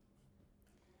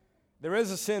 There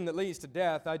is a sin that leads to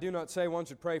death. I do not say one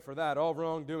should pray for that. All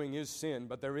wrongdoing is sin,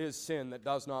 but there is sin that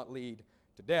does not lead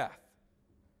to death.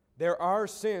 There are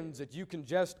sins that you can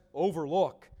just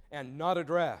overlook and not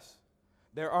address.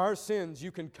 There are sins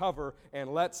you can cover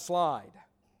and let slide.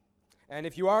 And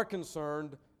if you are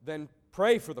concerned, then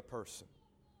pray for the person.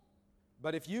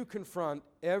 But if you confront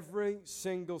every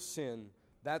single sin,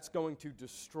 that's going to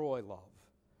destroy love.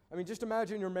 I mean, just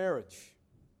imagine your marriage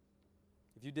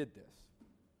if you did this.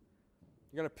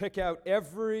 You're going to pick out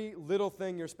every little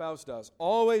thing your spouse does.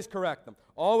 Always correct them.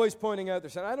 Always pointing out their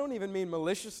sin. I don't even mean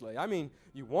maliciously. I mean,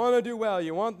 you want to do well.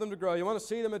 You want them to grow. You want to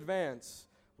see them advance.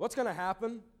 What's going to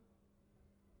happen?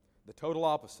 The total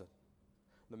opposite.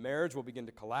 The marriage will begin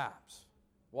to collapse.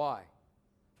 Why?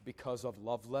 Because of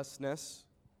lovelessness.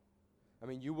 I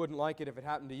mean, you wouldn't like it if it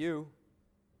happened to you.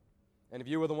 And if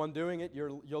you were the one doing it,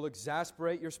 you'll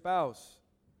exasperate your spouse.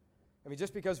 I mean,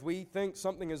 just because we think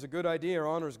something is a good idea or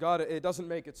honors God, it doesn't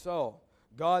make it so.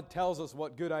 God tells us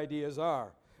what good ideas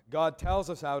are. God tells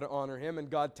us how to honor Him, and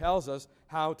God tells us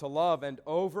how to love. And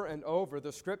over,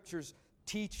 the Scriptures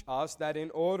teach us that in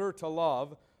order to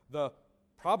love, the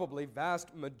probably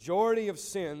vast majority of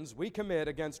sins we commit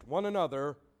against one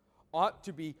another ought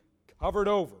to be covered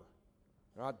over,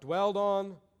 not dwelled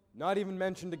on, not even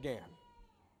mentioned again.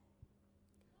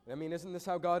 I mean, isn't this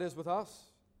how God is with us?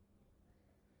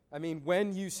 I mean,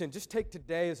 when you sin, just take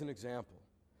today as an example.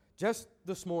 Just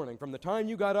this morning, from the time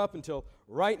you got up until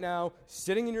right now,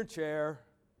 sitting in your chair,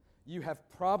 you have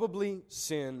probably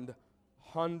sinned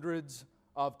hundreds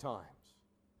of times.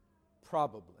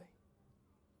 Probably.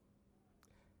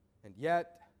 And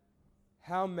yet,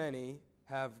 how many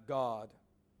have God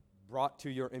brought to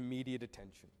your immediate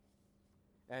attention?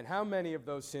 And how many of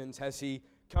those sins has He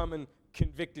come and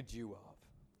convicted you of?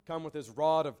 Come with His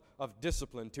rod of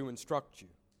discipline to instruct you?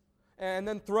 And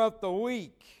then throughout the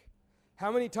week,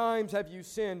 how many times have you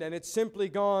sinned and it's simply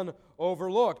gone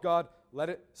overlooked? God let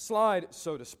it slide,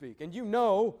 so to speak. And you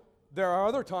know there are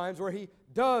other times where He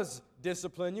does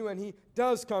discipline you and He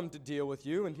does come to deal with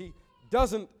you and He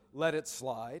doesn't let it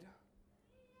slide.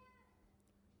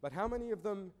 But how many of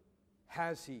them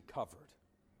has He covered?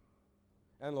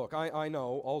 And look, I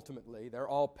know ultimately they're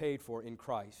all paid for in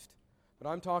Christ. But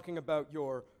I'm talking about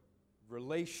your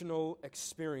relational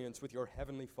experience with your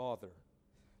Heavenly Father.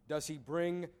 Does He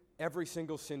bring every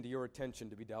single sin to your attention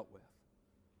to be dealt with?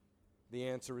 The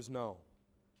answer is no.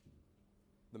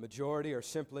 The majority are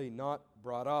simply not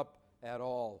brought up at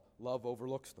all. Love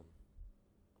overlooks them.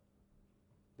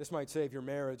 This might save your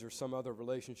marriage or some other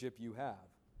relationship you have.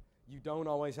 You don't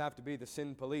always have to be the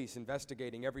sin police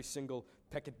investigating every single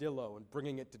peccadillo and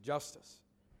bringing it to justice.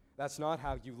 That's not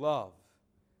how you love,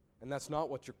 and that's not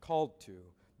what you're called to.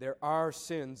 There are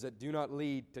sins that do not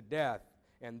lead to death,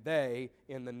 and they,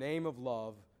 in the name of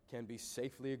love, can be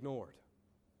safely ignored.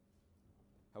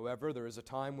 However, there is a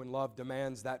time when love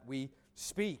demands that we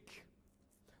speak.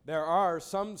 There are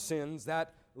some sins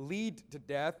that lead to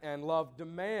death, and love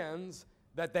demands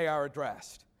that they are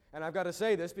addressed. And I've got to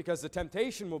say this because the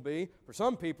temptation will be for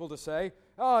some people to say,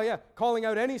 oh yeah, calling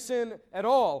out any sin at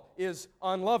all is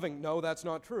unloving. No, that's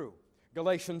not true.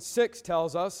 Galatians 6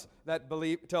 tells us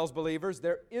tells believers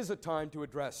there is a time to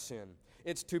address sin.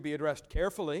 It's to be addressed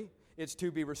carefully. It's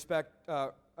to be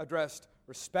addressed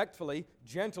respectfully,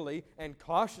 gently, and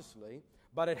cautiously,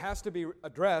 but it has to be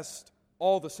addressed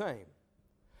all the same.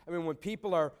 I mean, when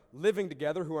people are living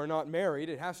together who are not married,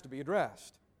 it has to be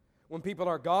addressed. When people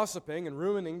are gossiping and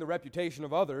ruining the reputation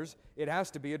of others, it has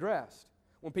to be addressed.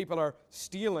 When people are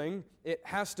stealing, it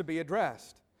has to be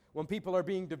addressed. When people are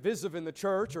being divisive in the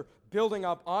church or building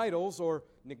up idols or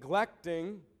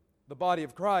neglecting the body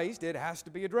of Christ, it has to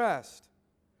be addressed.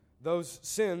 Those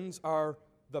sins are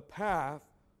the path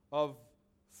of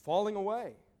falling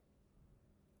away.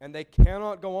 And they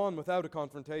cannot go on without a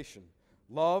confrontation.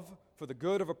 Love for the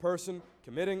good of a person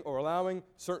committing or allowing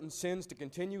certain sins to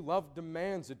continue, love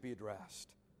demands it be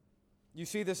addressed. You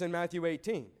see this in Matthew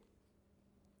 18.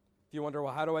 If you wonder,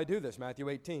 well, how do I do this? Matthew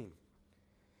 18.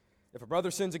 If a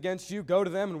brother sins against you, go to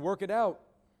them and work it out.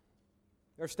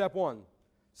 There's step one.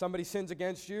 Somebody sins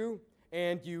against you,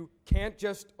 and you can't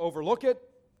just overlook it.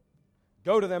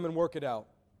 Go to them and work it out.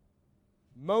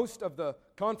 Most of the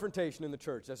confrontation in the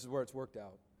church, this is where it's worked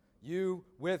out. You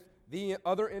with the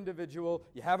other individual,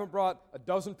 you haven't brought a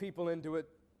dozen people into it.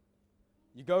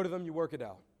 You go to them, you work it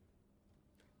out.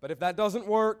 But if that doesn't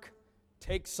work,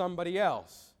 take somebody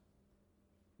else.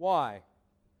 Why?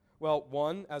 Well,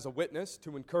 one, as a witness,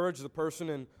 to encourage the person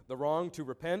in the wrong to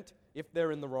repent if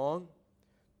they're in the wrong.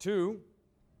 Two,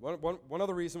 one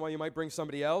other reason why you might bring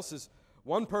somebody else is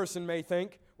one person may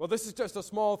think, well, this is just a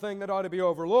small thing that ought to be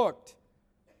overlooked,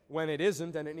 when it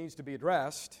isn't and it needs to be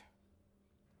addressed.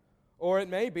 Or it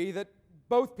may be that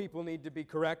both people need to be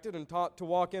corrected and taught to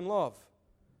walk in love.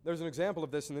 There's an example of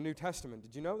this in the New Testament.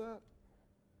 Did you know that?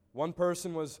 One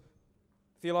person was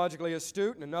theologically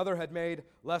astute, and another had made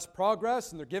less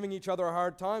progress, and they're giving each other a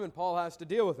hard time, and Paul has to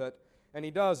deal with it, and he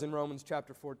does in Romans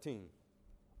chapter 14.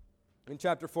 In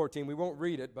chapter 14, we won't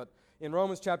read it, but in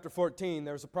Romans chapter 14,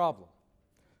 there's a problem.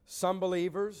 Some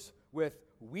believers with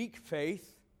weak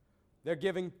faith, they're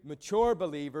giving mature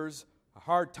believers a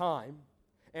hard time,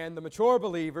 and the mature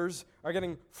believers are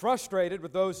getting frustrated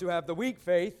with those who have the weak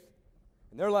faith,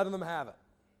 and they're letting them have it.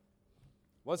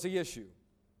 What's the issue?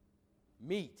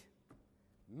 Meat.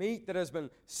 Meat that has been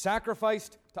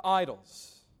sacrificed to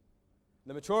idols.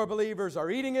 The mature believers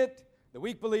are eating it. The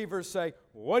weak believers say,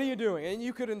 "What are you doing?" And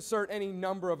you could insert any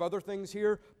number of other things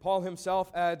here. Paul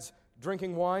himself adds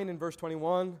drinking wine in verse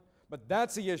 21. But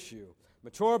that's the issue.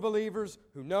 Mature believers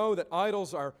who know that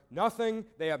idols are nothing,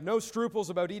 they have no scruples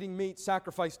about eating meat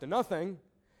sacrificed to nothing,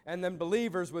 and then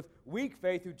believers with weak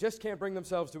faith who just can't bring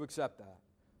themselves to accept that.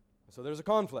 So there's a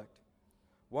conflict.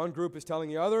 One group is telling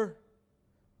the other,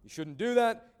 "You shouldn't do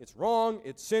that. It's wrong.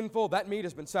 It's sinful. That meat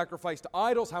has been sacrificed to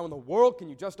idols. How in the world can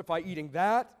you justify eating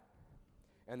that?"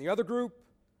 And the other group,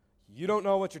 "You don't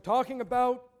know what you're talking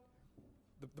about.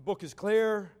 The book is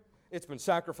clear. It's been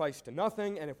sacrificed to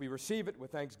nothing, and if we receive it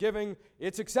with thanksgiving,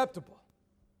 it's acceptable."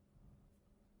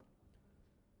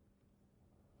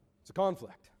 It's a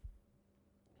conflict.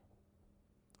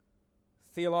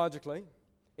 Theologically,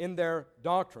 in their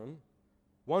doctrine,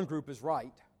 one group is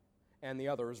right and the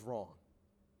other is wrong.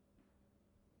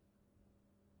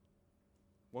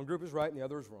 One group is right and the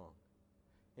other is wrong.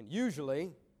 And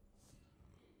usually,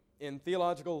 in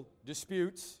theological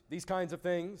disputes, these kinds of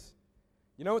things,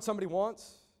 you know what somebody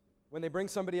wants when they bring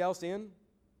somebody else in?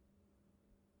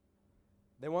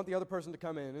 They want the other person to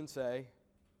come in and say,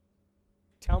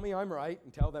 "Tell me I'm right,"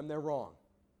 and tell them they're wrong.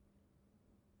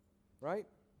 Right?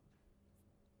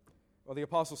 Well, the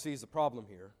apostle sees the problem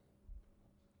here.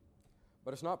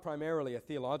 But it's not primarily a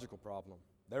theological problem.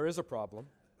 There is a problem,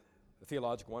 the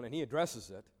theological one, and he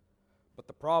addresses it. But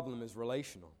the problem is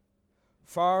relational.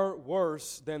 Far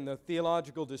worse than the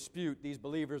theological dispute these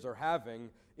believers are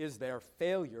having is their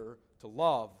failure to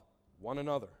love one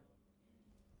another.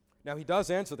 Now, he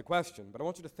does answer the question, but I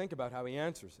want you to think about how he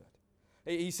answers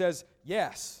it. He says,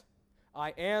 "Yes, I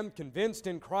am convinced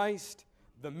in Christ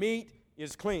the meat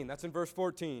is clean." That's in verse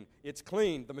 14. It's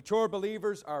clean. The mature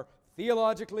believers are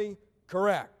theologically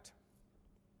correct.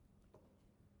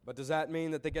 But does that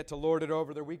mean that they get to lord it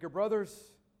over their weaker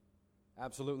brothers?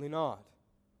 Absolutely not.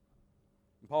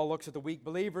 And Paul looks at the weak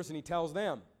believers and he tells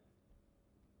them,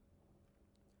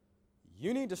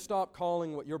 "You need to stop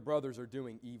calling what your brothers are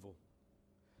doing evil.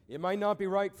 It might not be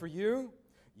right for you.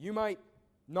 You might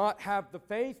not have the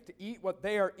faith to eat what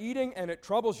they are eating, and it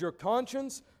troubles your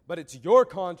conscience, but it's your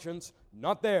conscience,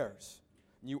 not theirs.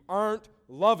 You aren't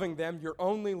loving them. You're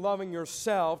only loving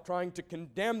yourself, trying to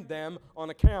condemn them on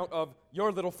account of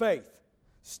your little faith.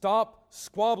 Stop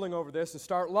squabbling over this and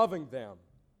start loving them."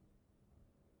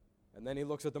 And then he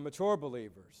looks at the mature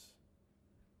believers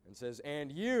and says,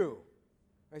 "And you,"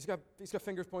 he's got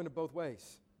fingers pointed both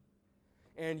ways.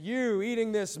 "And you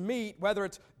eating this meat, whether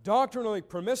it's doctrinally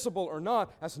permissible or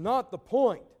not, that's not the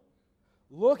point.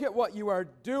 Look at what you are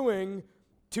doing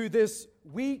to this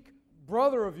weak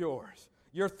brother of yours.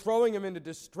 You're throwing him into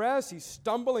distress. He's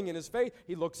stumbling in his faith.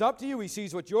 He looks up to you. He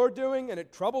sees what you're doing, and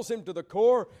it troubles him to the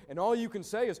core. And all you can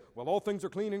say is, 'Well, all things are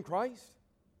clean in Christ.'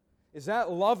 Is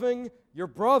that loving your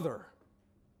brother?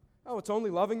 Oh, it's only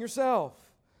loving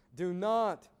yourself. Do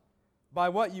not, by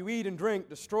what you eat and drink,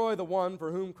 destroy the one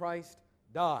for whom Christ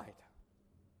died."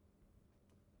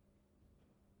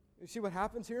 You see what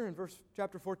happens here in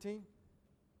chapter 14?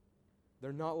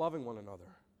 They're not loving one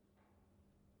another.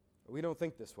 We don't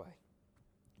think this way.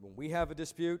 When we have a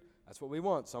dispute, that's what we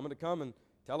want. Someone to come and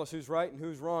tell us who's right and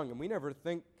who's wrong. And we never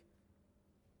think,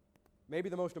 maybe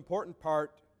the most important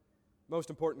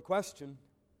question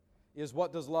is,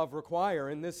 what does love require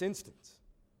in this instance?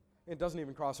 It doesn't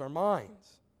even cross our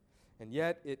minds. And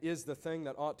yet, it is the thing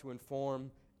that ought to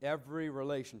inform every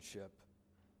relationship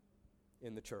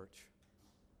in the church.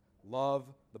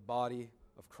 Love the body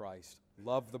of Christ.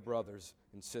 Love the brothers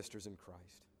and sisters in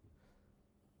Christ.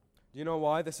 Do you know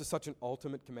why this is such an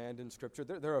ultimate command in Scripture?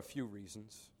 There are a few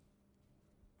reasons.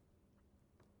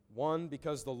 One,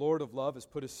 because the Lord of love has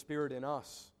put His Spirit in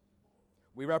us.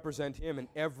 We represent Him, and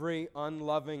every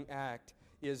unloving act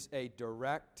is a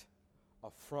direct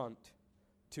affront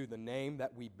to the name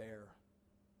that we bear.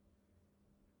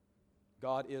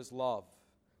 God is love.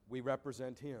 We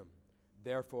represent Him.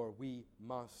 Therefore, we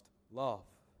must love.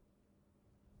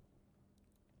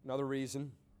 Another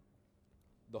reason,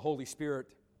 the Holy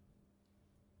Spirit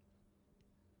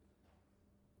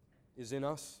is in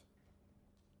us.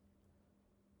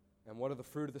 And what are the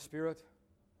fruit of the Spirit?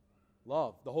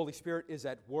 Love. The Holy Spirit is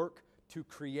at work to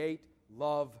create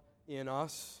love in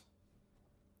us.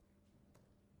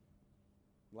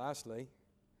 Lastly,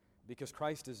 because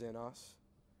Christ is in us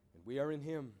and we are in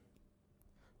Him,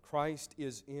 Christ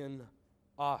is in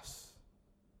us.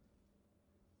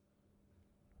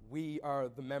 We are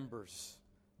the members,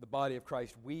 the body of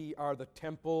Christ. We are the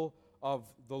temple of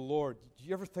the Lord. Do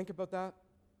you ever think about that?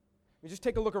 You just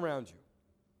take a look around you.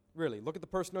 Really, look at the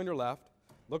person on your left.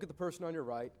 Look at the person on your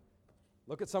right.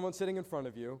 Look at someone sitting in front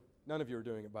of you. None of you are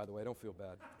doing it, by the way. Don't feel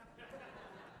bad.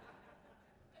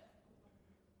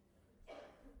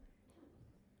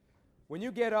 When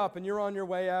you get up and you're on your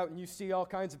way out and you see all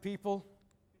kinds of people,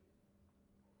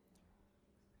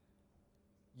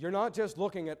 you're not just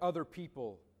looking at other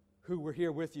people who were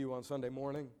here with you on Sunday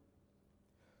morning.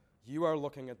 You are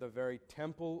looking at the very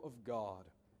temple of God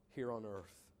here on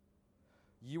earth.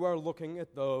 You are looking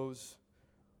at those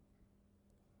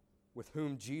with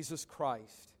whom Jesus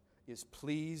Christ is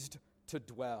pleased to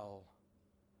dwell,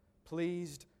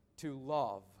 pleased to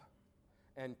love,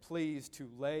 and pleased to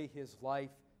lay his life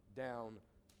down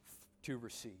to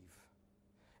receive.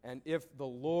 And if the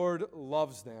Lord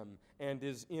loves them and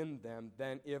is in them,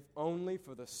 then if only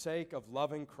for the sake of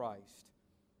loving Christ,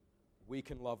 we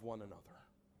can love one another.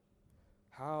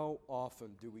 How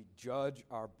often do we judge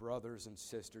our brothers and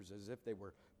sisters as if they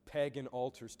were pagan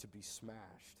altars to be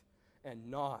smashed,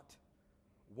 and not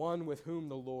one with whom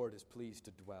the Lord is pleased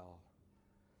to dwell?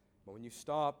 But when you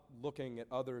stop looking at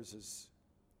others as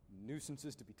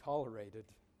nuisances to be tolerated,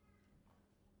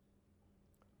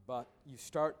 but you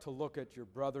start to look at your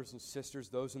brothers and sisters,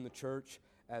 those in the church,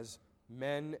 as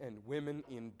men and women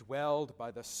indwelled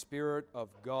by the Spirit of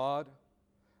God,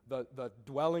 the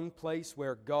dwelling place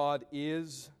where God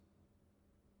is,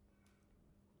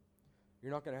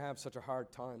 you're not going to have such a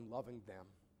hard time loving them,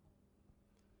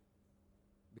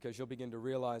 because you'll begin to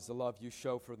realize the love you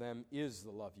show for them is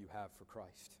the love you have for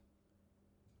Christ.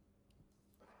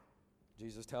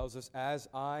 Jesus tells us, as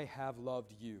I have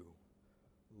loved you,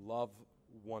 love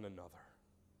one another.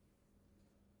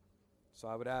 So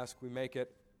I would ask we make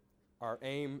it our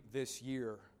aim this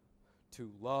year to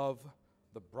love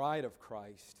the bride of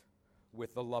Christ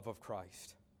with the love of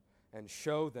Christ, and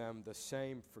show them the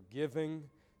same forgiving,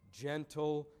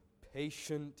 gentle,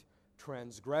 patient,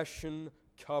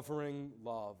 transgression-covering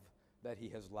love that he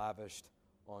has lavished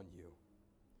on you.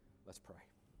 Let's pray.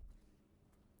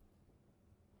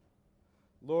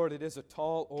 Lord, it is a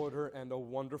tall order and a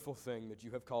wonderful thing that you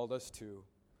have called us to.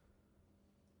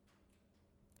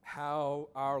 How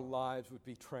our lives would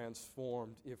be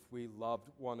transformed if we loved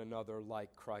one another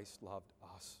like Christ loved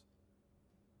us.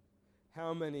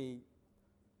 How many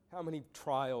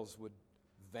trials would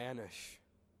vanish.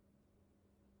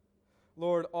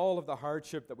 Lord, all of the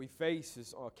hardship that we face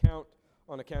is on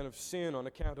account of sin, on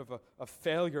account of a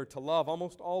failure to love,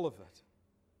 almost all of it.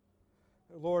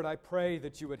 Lord, I pray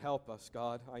that you would help us,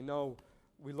 God. I know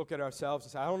we look at ourselves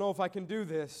and say, I don't know if I can do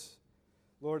this.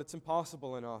 Lord, it's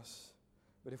impossible in us.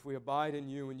 But if we abide in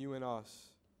you and you in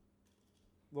us,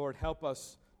 Lord, help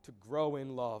us to grow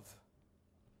in love.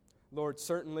 Lord,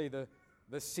 certainly the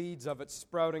seeds of it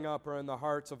sprouting up are in the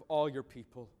hearts of all your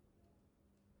people.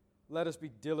 Let us be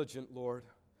diligent, Lord,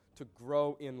 to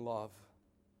grow in love,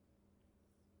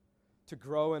 to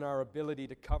grow in our ability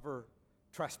to cover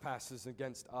trespasses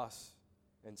against us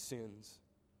and sins,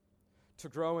 to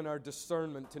grow in our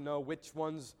discernment to know which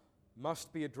ones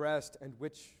must be addressed and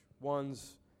which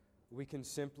ones we can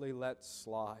simply let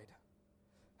slide.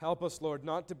 Help us, Lord,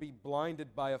 not to be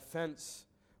blinded by offense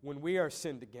when we are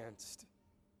sinned against.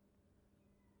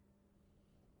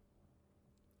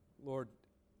 Lord,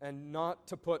 and not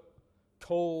to put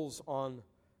coals on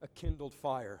a kindled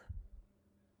fire.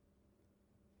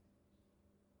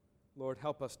 Lord,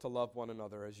 help us to love one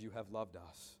another as you have loved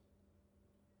us.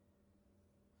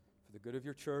 For the good of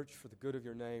your church, for the good of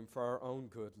your name, for our own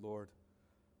good, Lord,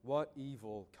 what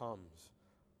evil comes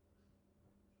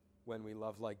when we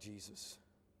love like Jesus?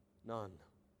 None.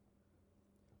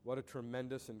 What a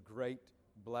tremendous and great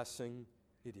blessing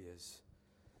it is.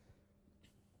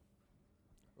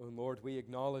 Oh Lord, we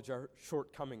acknowledge our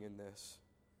shortcoming in this,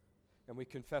 and we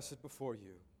confess it before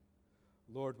you.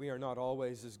 Lord, we are not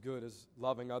always as good as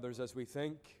loving others as we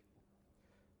think,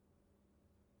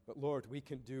 but Lord, we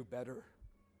can do better.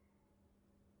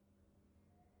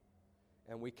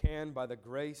 And we can by the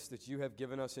grace that you have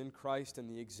given us in Christ and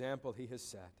the example he has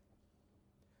set.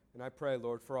 And I pray,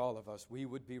 Lord, for all of us, we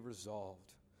would be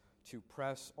resolved to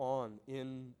press on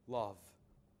in love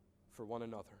for one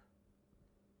another.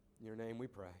 In your name we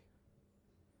pray.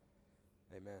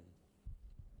 Amen.